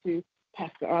back to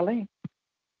Pastor Arlene.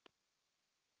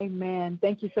 Amen.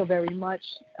 Thank you so very much,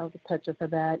 Elder Toucher, for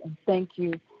that. And thank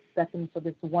you, Bethany, for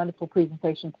this wonderful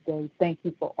presentation today. Thank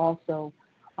you for also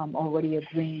already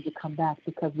agreeing to come back,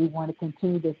 because we want to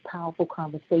continue this powerful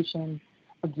conversation.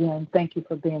 Again, thank you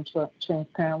for being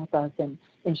transparent with us and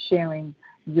sharing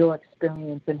your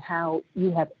experience and how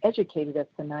you have educated us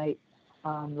tonight.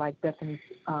 Like Bethany,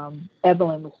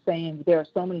 Evelyn was saying, there are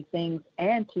so many things,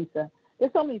 and Tisa,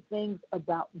 there's so many things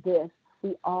about this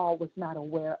we all was not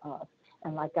aware of.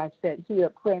 And like I said, here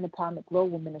at Prayer and Empowerment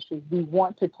Global Ministries, we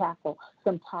want to tackle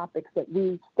some topics that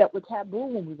were taboo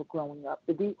when we were growing up.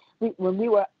 When we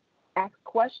were asked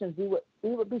questions, we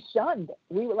would be shunned.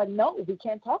 We were like, no, we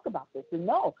can't talk about this. And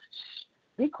no, shh,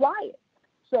 be quiet.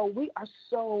 So we are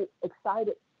so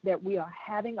excited that we are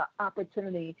having an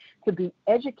opportunity to be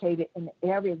educated in the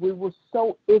area we were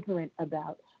so ignorant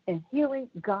about and hearing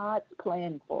God's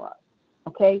plan for us.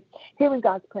 Okay? Hearing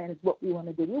God's plan is what we want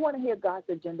to do. We want to hear God's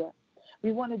agenda.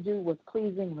 We want to do what's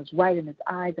pleasing, what's right in His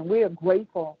eyes, and we are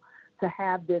grateful to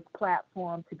have this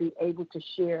platform to be able to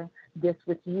share this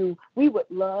with you.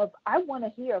 I want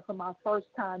to hear from our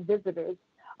first-time visitors.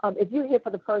 If you're here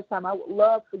for the first time, I would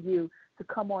love for you to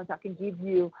come on so I can give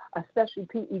you a special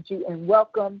PEG and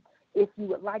welcome. If you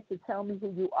would like to tell me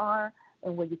who you are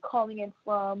and where you're calling in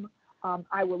from,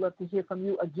 I would love to hear from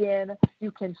you again. You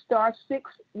can *6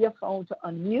 your phone to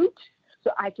unmute so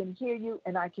I can hear you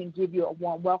and I can give you a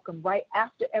warm welcome. Right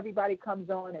after everybody comes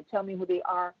on and tell me who they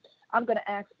are, I'm going to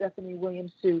ask Bethany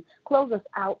Williams to close us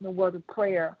out in a word of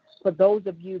prayer for those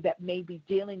of you that may be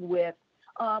dealing with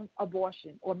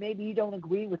abortion, or maybe you don't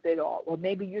agree with it all, or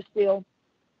maybe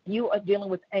you are dealing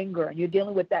with anger and you're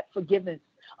dealing with that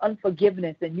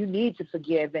unforgiveness, and you need to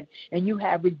forgive, and you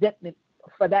have resentment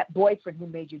for that boyfriend who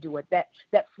made you do it, that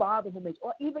father who made you,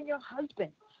 or even your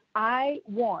husband. I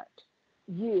want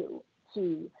you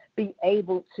to be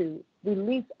able to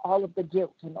release all of the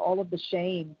guilt and all of the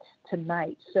shame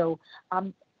tonight. So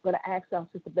I'm going to ask our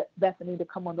sister Bethany to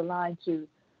come on the line to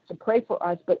pray for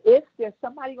us. But if there's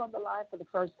somebody on the line for the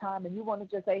first time and you want to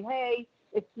just say, hey,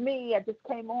 it's me, I just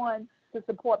came on to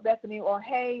support Bethany, or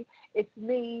hey, it's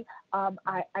me,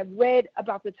 I read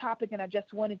about the topic and I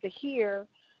just wanted to hear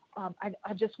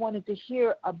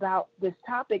about this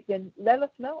topic, then let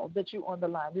us know that you're on the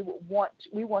line.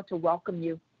 We want to welcome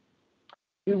you.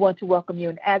 We want to welcome you.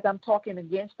 And as I'm talking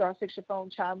again, *6 your phone,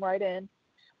 chime right in.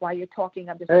 While you're talking,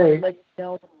 I'm just going to let you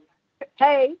know.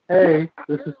 Hey. Hey,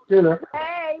 this is Skinner.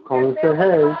 Hey. Calling to say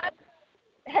hey.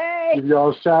 Hey. Give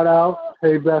y'all a shout out.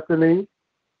 Hey, Bethany.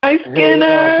 Hi,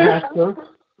 Skinner. Hey, Pastor.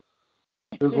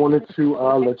 Just wanted to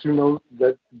let you know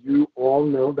that you all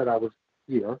know that I was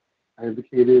here. I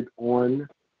indicated on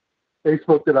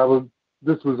Facebook that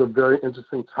this was a very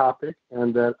interesting topic,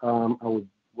 and that I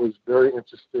was very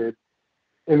interested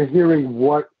in hearing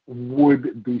what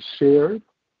would be shared.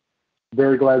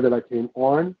 Very glad that I came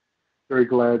on. Very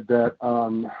glad that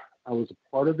I was a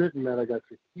part of it, and that I got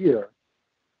to hear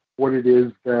what it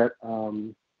is that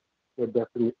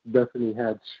Bethany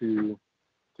had to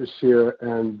share,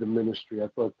 and the ministry. I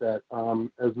thought that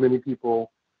as many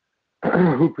people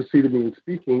who preceded me in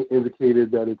speaking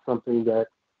indicated that it's something that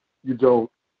you don't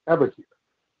ever hear.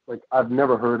 Like, I've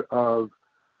never heard of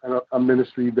a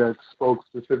ministry that spoke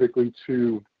specifically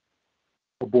to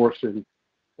abortion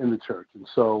in the church. And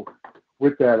so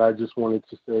with that, I just wanted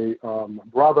to say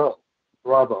bravo.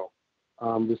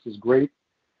 This is great.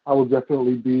 I will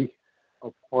definitely be a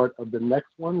part of the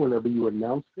next one whenever you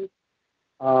announce it.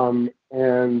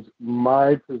 And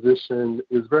my position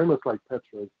is very much like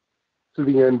Petra's, to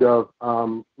the end of,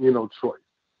 choice.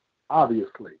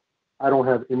 Obviously, I don't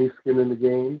have any skin in the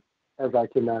game, as I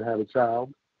cannot have a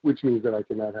child, which means that I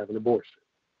cannot have an abortion.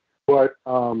 But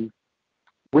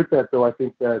with that, though, I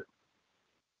think that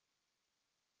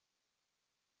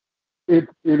it's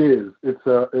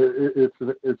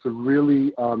a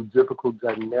really difficult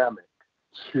dynamic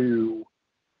to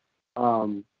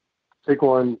take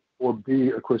on or be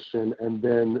a Christian and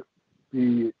then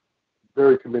be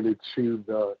very committed to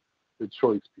the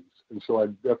choice piece. And so I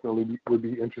definitely would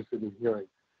be interested in hearing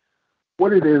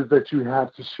what it is that you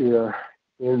have to share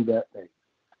in that vein.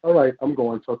 All right, I'm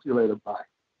going. Talk to you later. Bye.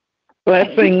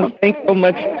 Blessings. Thanks so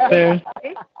much, sir.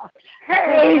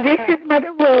 Hey, this is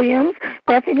Mother Williams,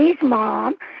 Bethany's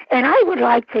mom, and I would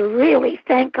like to really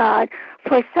thank God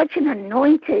for such an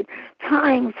anointed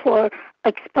time for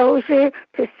exposure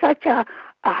to such a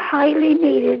highly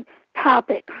needed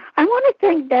topic. I want to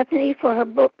thank Bethany for her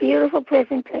beautiful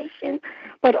presentation,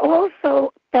 but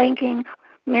also thanking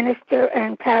Minister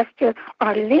and Pastor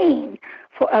Arlene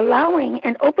for allowing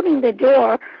and opening the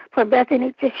door for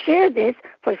Bethany to share this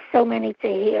for so many to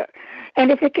hear. And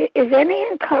if it is any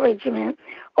encouragement,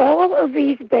 all of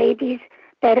these babies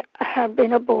that have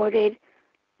been aborted,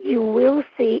 you will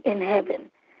see in heaven.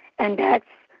 And that's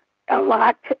a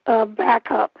lot of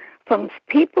backup from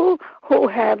people who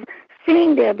have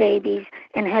seen their babies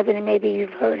in heaven, and maybe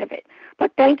you've heard of it.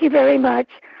 But thank you very much.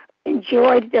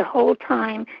 enjoyed the whole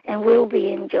time and will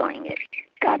be enjoying it.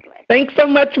 God bless. Thanks so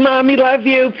much, Mommy. Love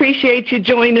you. Appreciate you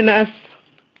joining us.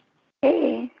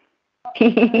 Hey.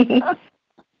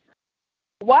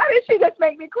 Why did she just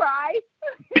make me cry?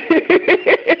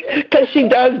 Because she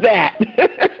does that.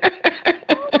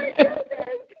 Oh, my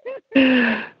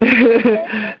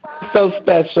goodness. So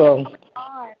special.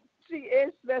 She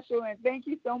is special, and thank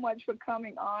you so much for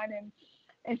coming on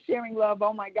and sharing love.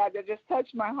 Oh, my God, that just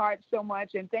touched my heart so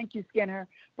much. And thank you, Skinner,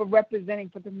 for representing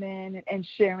for the men and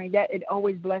sharing that. It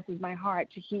always blesses my heart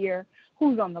to hear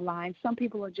who's on the line. Some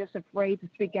people are just afraid to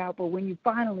speak out, but when you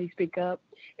finally speak up,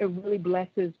 it really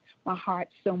blesses my heart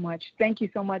so much. Thank you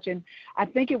so much. And I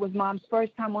think it was Mom's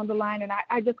first time on the line, and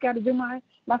I just got to do my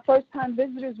first-time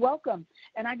visitors welcome.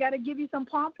 And I got to give you some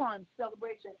pom-poms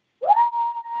celebration.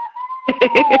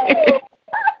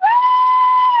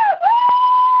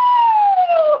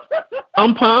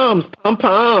 Pom-poms.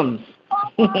 Welcome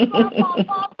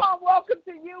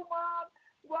to you, Mom.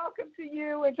 Welcome to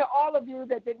you and to all of you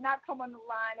that did not come on the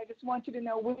line. I just want you to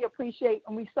know we appreciate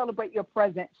and we celebrate your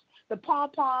presence. The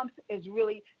pom-poms is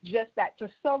really just that, to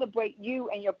celebrate you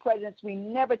and your presence. We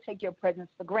never take your presence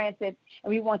for granted,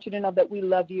 and we want you to know that we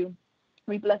love you.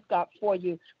 We bless God for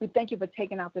you. We thank you for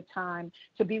taking out the time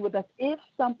to be with us. If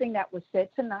something that was said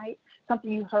tonight,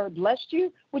 something you heard blessed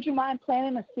you, would you mind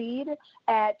planting a seed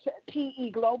at PE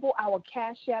Global? Our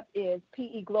Cash App is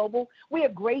PE Global. We are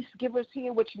grace givers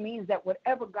here, which means that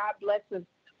whatever God blesses,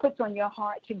 puts on your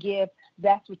heart to give,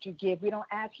 that's what you give. We don't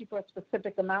ask you for a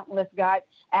specific amount unless God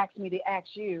asks me to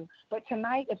ask you. But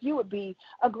tonight, if you would be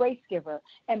a grace giver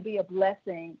and be a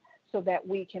blessing so that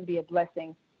we can be a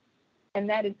blessing, and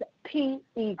that is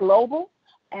PE Global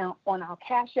on our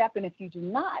Cash App. And if you do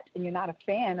not, and you're not a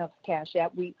fan of Cash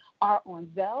App, we are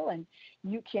on Zelle, and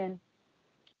you can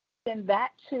send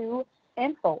that to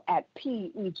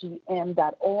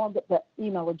info@pegm.org. The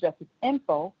email address is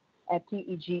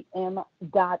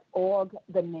info@pegm.org.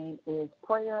 The name is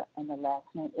Prayer, and the last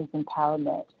name is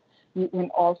Empowerment. You can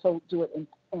also do it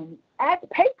at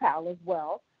PayPal as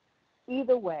well.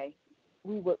 Either way,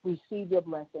 we would receive your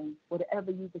blessing. Whatever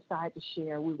you decide to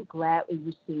share, we would gladly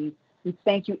receive. We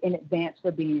thank you in advance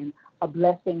for being a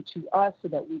blessing to us so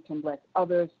that we can bless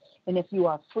others. And if you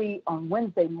are free on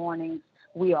Wednesday mornings,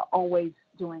 we are always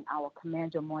doing our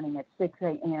Command Your Morning at 6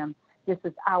 a.m. This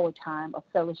is our time of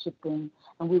fellowshipping,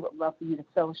 and we would love for you to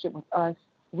fellowship with us.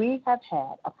 We have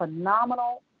had a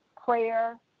phenomenal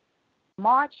prayer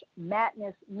March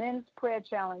Madness Men's Prayer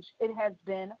Challenge. It has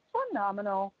been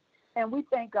phenomenal. And we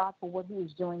thank God for what he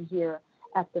is doing here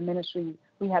at the ministry.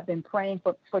 We have been praying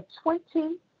for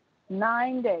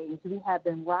 29 days. We have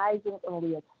been rising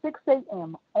early at 6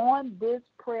 a.m. on this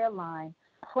prayer line,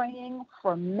 praying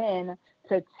for men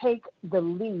to take the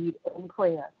lead in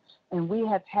prayer. And we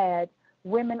have had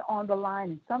women on the line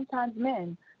and sometimes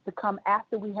men to come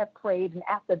after we have prayed and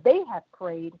after they have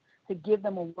prayed to give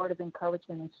them a word of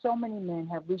encouragement. And so many men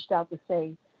have reached out to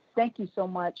say, thank you so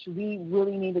much. We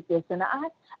really needed this. And I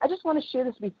just want to share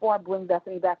this before I bring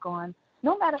Bethany back on.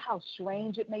 No matter how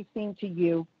strange it may seem to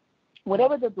you,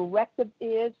 whatever the directive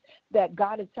is that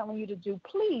God is telling you to do,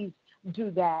 please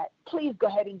do that. Please go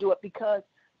ahead and do it, because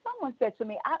someone said to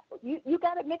me, you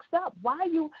got it mixed up. Why are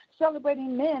you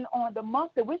celebrating men on the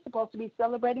month that we're supposed to be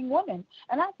celebrating women?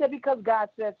 And I said, because God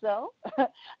said so.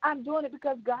 I'm doing it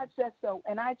because God said so.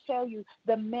 And I tell you,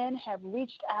 the men have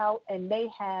reached out and they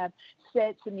have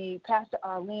said to me, Pastor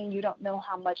Arlene, you don't know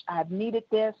how much I've needed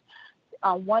this.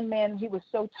 One man, he was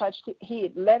so touched, he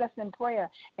had led us in prayer.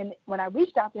 And when I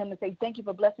reached out to him to say, thank you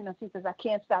for blessing us, he says, I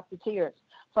can't stop the tears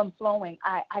from flowing.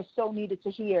 I so needed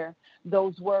to hear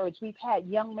those words. We've had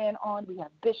young men on, we have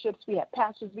bishops, we have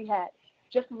pastors, we had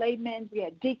just laymen, we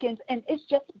had deacons, and it's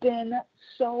just been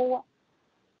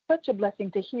such a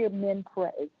blessing to hear men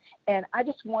pray. And I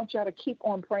just want y'all to keep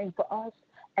on praying for us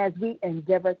as we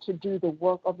endeavor to do the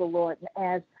work of the Lord. And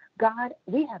as God,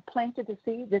 we have planted the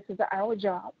seed. This is our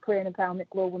job, Prayer and Empowerment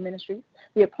Global Ministries.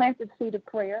 We have planted the seed of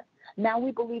prayer. Now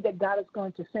we believe that God is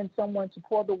going to send someone to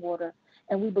pour the water,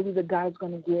 and we believe that God is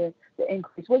going to give the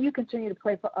increase. Will you continue to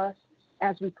pray for us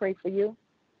as we pray for you?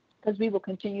 Because we will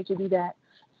continue to do that.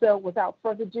 So without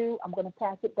further ado, I'm going to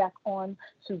pass it back on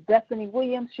to Bethany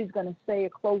Williams. She's going to say a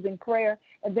closing prayer,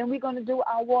 and then we're going to do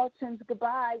our Walton's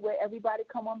goodbye, where everybody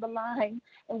come on the line,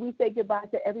 and we say goodbye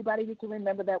to everybody who can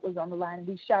remember that was on the line, and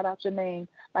we shout out your name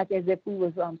like as if we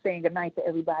was saying goodnight to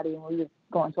everybody, and we was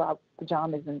going to our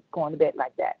pajamas and going to bed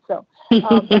like that. So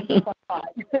that's the fun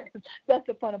part. That's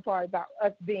the fun part about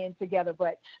us being together.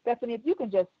 But Bethany, if you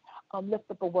can just lift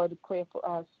up a word of prayer for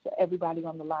us, to everybody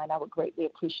on the line, I would greatly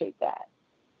appreciate that.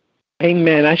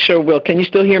 Amen. I sure will. Can you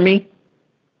still hear me?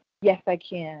 Yes, I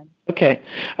can.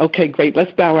 Okay, great.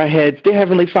 Let's bow our heads. Dear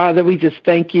Heavenly Father, we just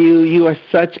thank you. You are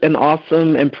such an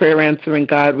awesome and prayer-answering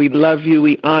God. We love you.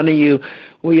 We honor you.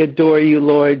 We adore you,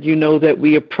 Lord. You know that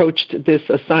we approached this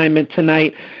assignment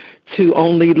tonight to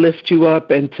only lift you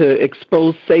up and to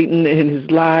expose Satan and his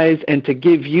lies and to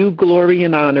give you glory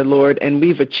and honor, Lord. And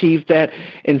we've achieved that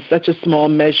in such a small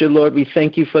measure, Lord. We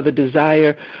thank you for the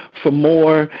desire for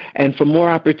more and for more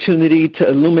opportunity to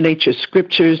illuminate your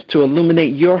scriptures, to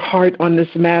illuminate your heart on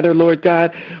this matter, Lord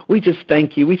God. We just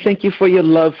thank you. We thank you for your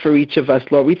love for each of us,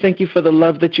 Lord. We thank you for the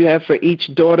love that you have for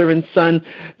each daughter and son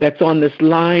that's on this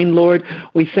line, Lord.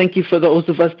 We thank you for those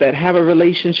of us that have a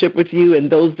relationship with you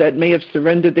and those that may have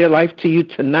surrendered their life to you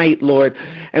tonight, Lord.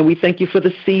 And we thank you for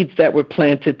the seeds that were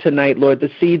planted tonight, Lord, the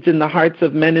seeds in the hearts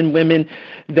of men and women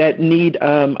that need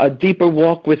a deeper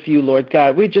walk with you, Lord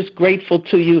God. We're just grateful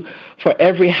to you for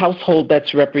every household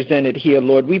that's represented here,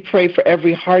 Lord. We pray for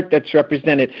every heart that's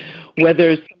represented,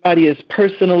 whether somebody is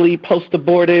personally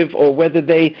post-abortive or whether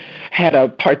they had a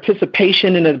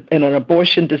participation in an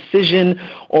abortion decision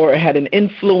or had an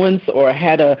influence or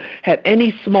had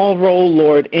any small role,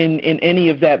 Lord, in any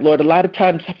of that, Lord. A lot of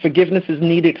times forgiveness is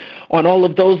needed on all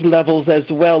of those levels as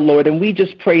well, Lord. And we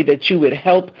just pray that you would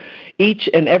help each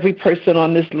and every person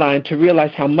on this line to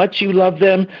realize how much you love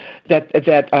them, that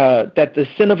the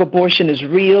sin of abortion is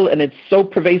real and it's so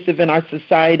pervasive in our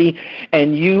society,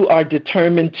 and you are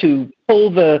determined to pull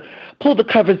the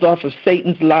covers off of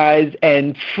Satan's lies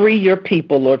and free your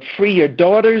people, Lord. Free your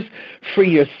daughters, free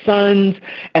your sons,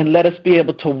 and let us be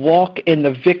able to walk in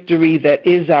the victory that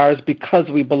is ours because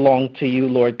we belong to you,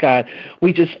 Lord God.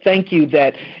 We just thank you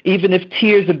that even if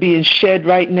tears are being shed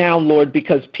right now, Lord,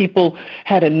 because people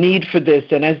had a need for this,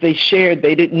 and as they shared,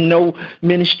 they didn't know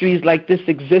ministries like this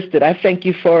existed. I thank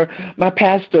you for my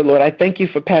pastor, Lord. I thank you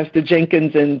for Pastor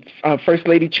Jenkins and First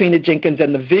Lady Trina Jenkins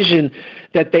and the vision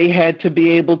that they had to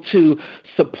be able to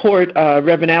support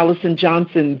Reverend Allison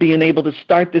Johnson being able to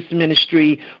start this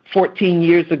ministry 14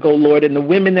 years ago, Lord, and the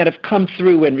women that have come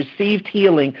through and received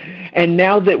healing. And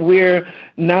now that we're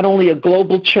not only a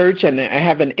global church and I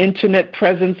have an internet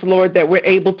presence, Lord, that we're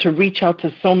able to reach out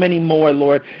to so many more,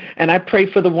 Lord. And I pray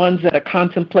for the ones that are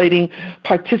contemplating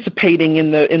participating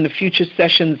in the future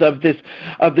sessions of this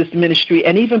ministry,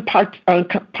 and even pondering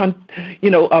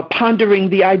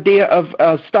the idea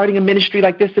of starting a ministry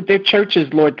like this at their churches,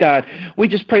 Lord God. We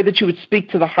just pray that you would speak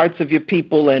to the hearts of your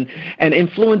people and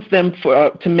influence them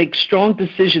to make strong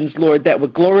decisions, Lord, that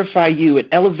would glorify you and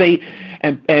elevate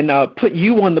and put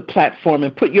you on the platform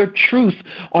and put your truth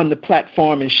on the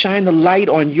platform and shine the light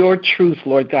on your truth,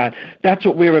 Lord God. That's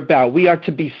what we're about. We are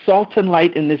to be salt and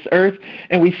light in this earth,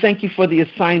 and we thank you for the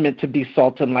assignment to be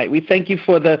salt and light. We thank you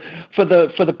for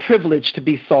the privilege to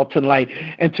be salt and light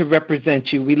and to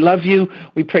represent you. We love you.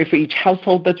 We pray for each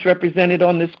household that's represented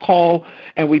on this call,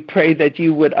 and we pray that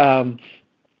you would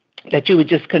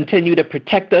just continue to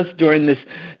protect us during this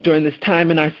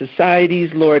time in our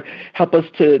societies, Lord. Help us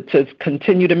to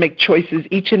continue to make choices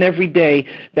each and every day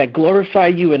that glorify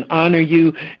you and honor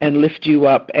you and lift you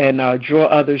up and draw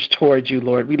others towards you,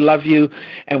 Lord. We love you,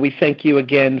 and we thank you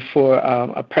again for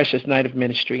a precious night of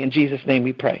ministry. In Jesus' name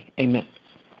we pray. Amen.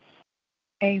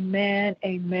 Amen,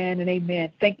 amen, and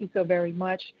amen. Thank you so very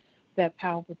much. That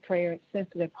powerful prayer,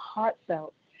 sensitive,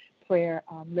 heartfelt prayer,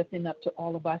 lifting up to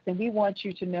all of us. And we want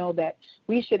you to know that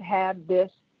we should have this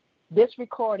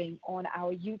recording on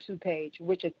our YouTube page,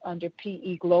 which is under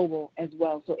PE Global as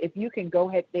well. So if you can go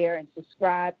ahead there and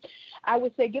subscribe, I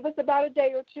would say give us about a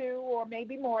day or two or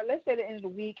maybe more. Let's say at the end of the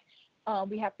week.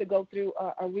 We have to go through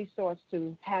a resource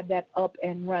to have that up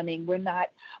and running. We're not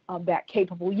that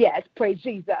capable yet, praise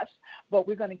Jesus, but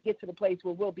we're going to get to the place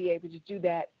where we'll be able to do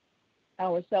that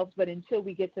ourselves. But until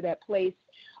we get to that place,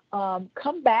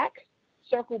 come back,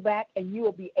 circle back, and you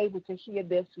will be able to hear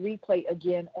this replay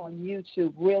again on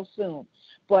YouTube real soon.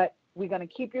 But we're going to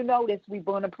keep you notice. We're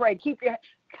going to pray.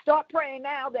 Start praying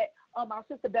now that our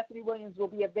sister Bethany Williams will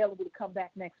be available to come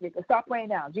back next week. Start praying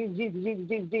now. Jesus, Jesus, Jesus,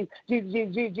 Jesus, Jesus, Jesus,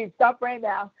 Jesus, Jesus, Jesus. Start praying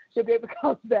now. She'll be able to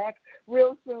come back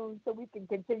real soon so we can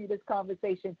continue this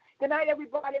conversation. Good night,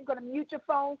 everybody. I'm going to mute your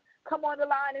phone. Come on the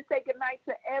line and say good night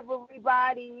to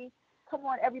everybody. Come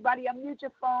on, everybody. Unmute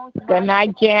your phones. Good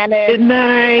night, Janet. Good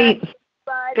night.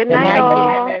 Good night,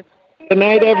 all. Good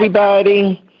night,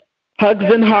 everybody. Hugs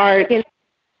and hearts.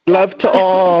 Love to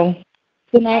all.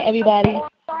 Good night, everybody.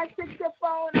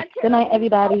 Good night,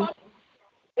 everybody.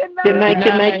 Good night. Good night.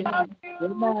 Good night.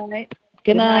 Good night.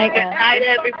 Good night,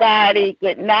 everybody.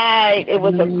 Good night. It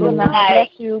was a good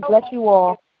night. Bless you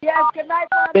all. Yes, good night,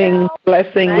 Mom.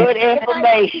 Blessings. Good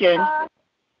information.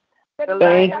 Thanks. Good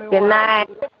night. Good night.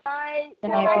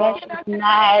 Good night. Good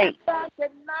night.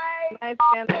 Good night. night,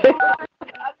 family.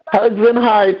 Hugs and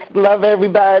hearts. Love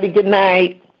everybody. Good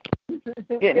night.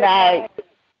 Good night.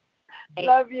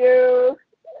 Love you.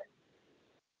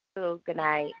 Good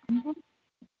night.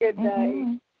 Good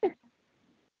night.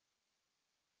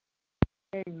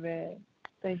 Amen.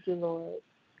 Thank you, Lord.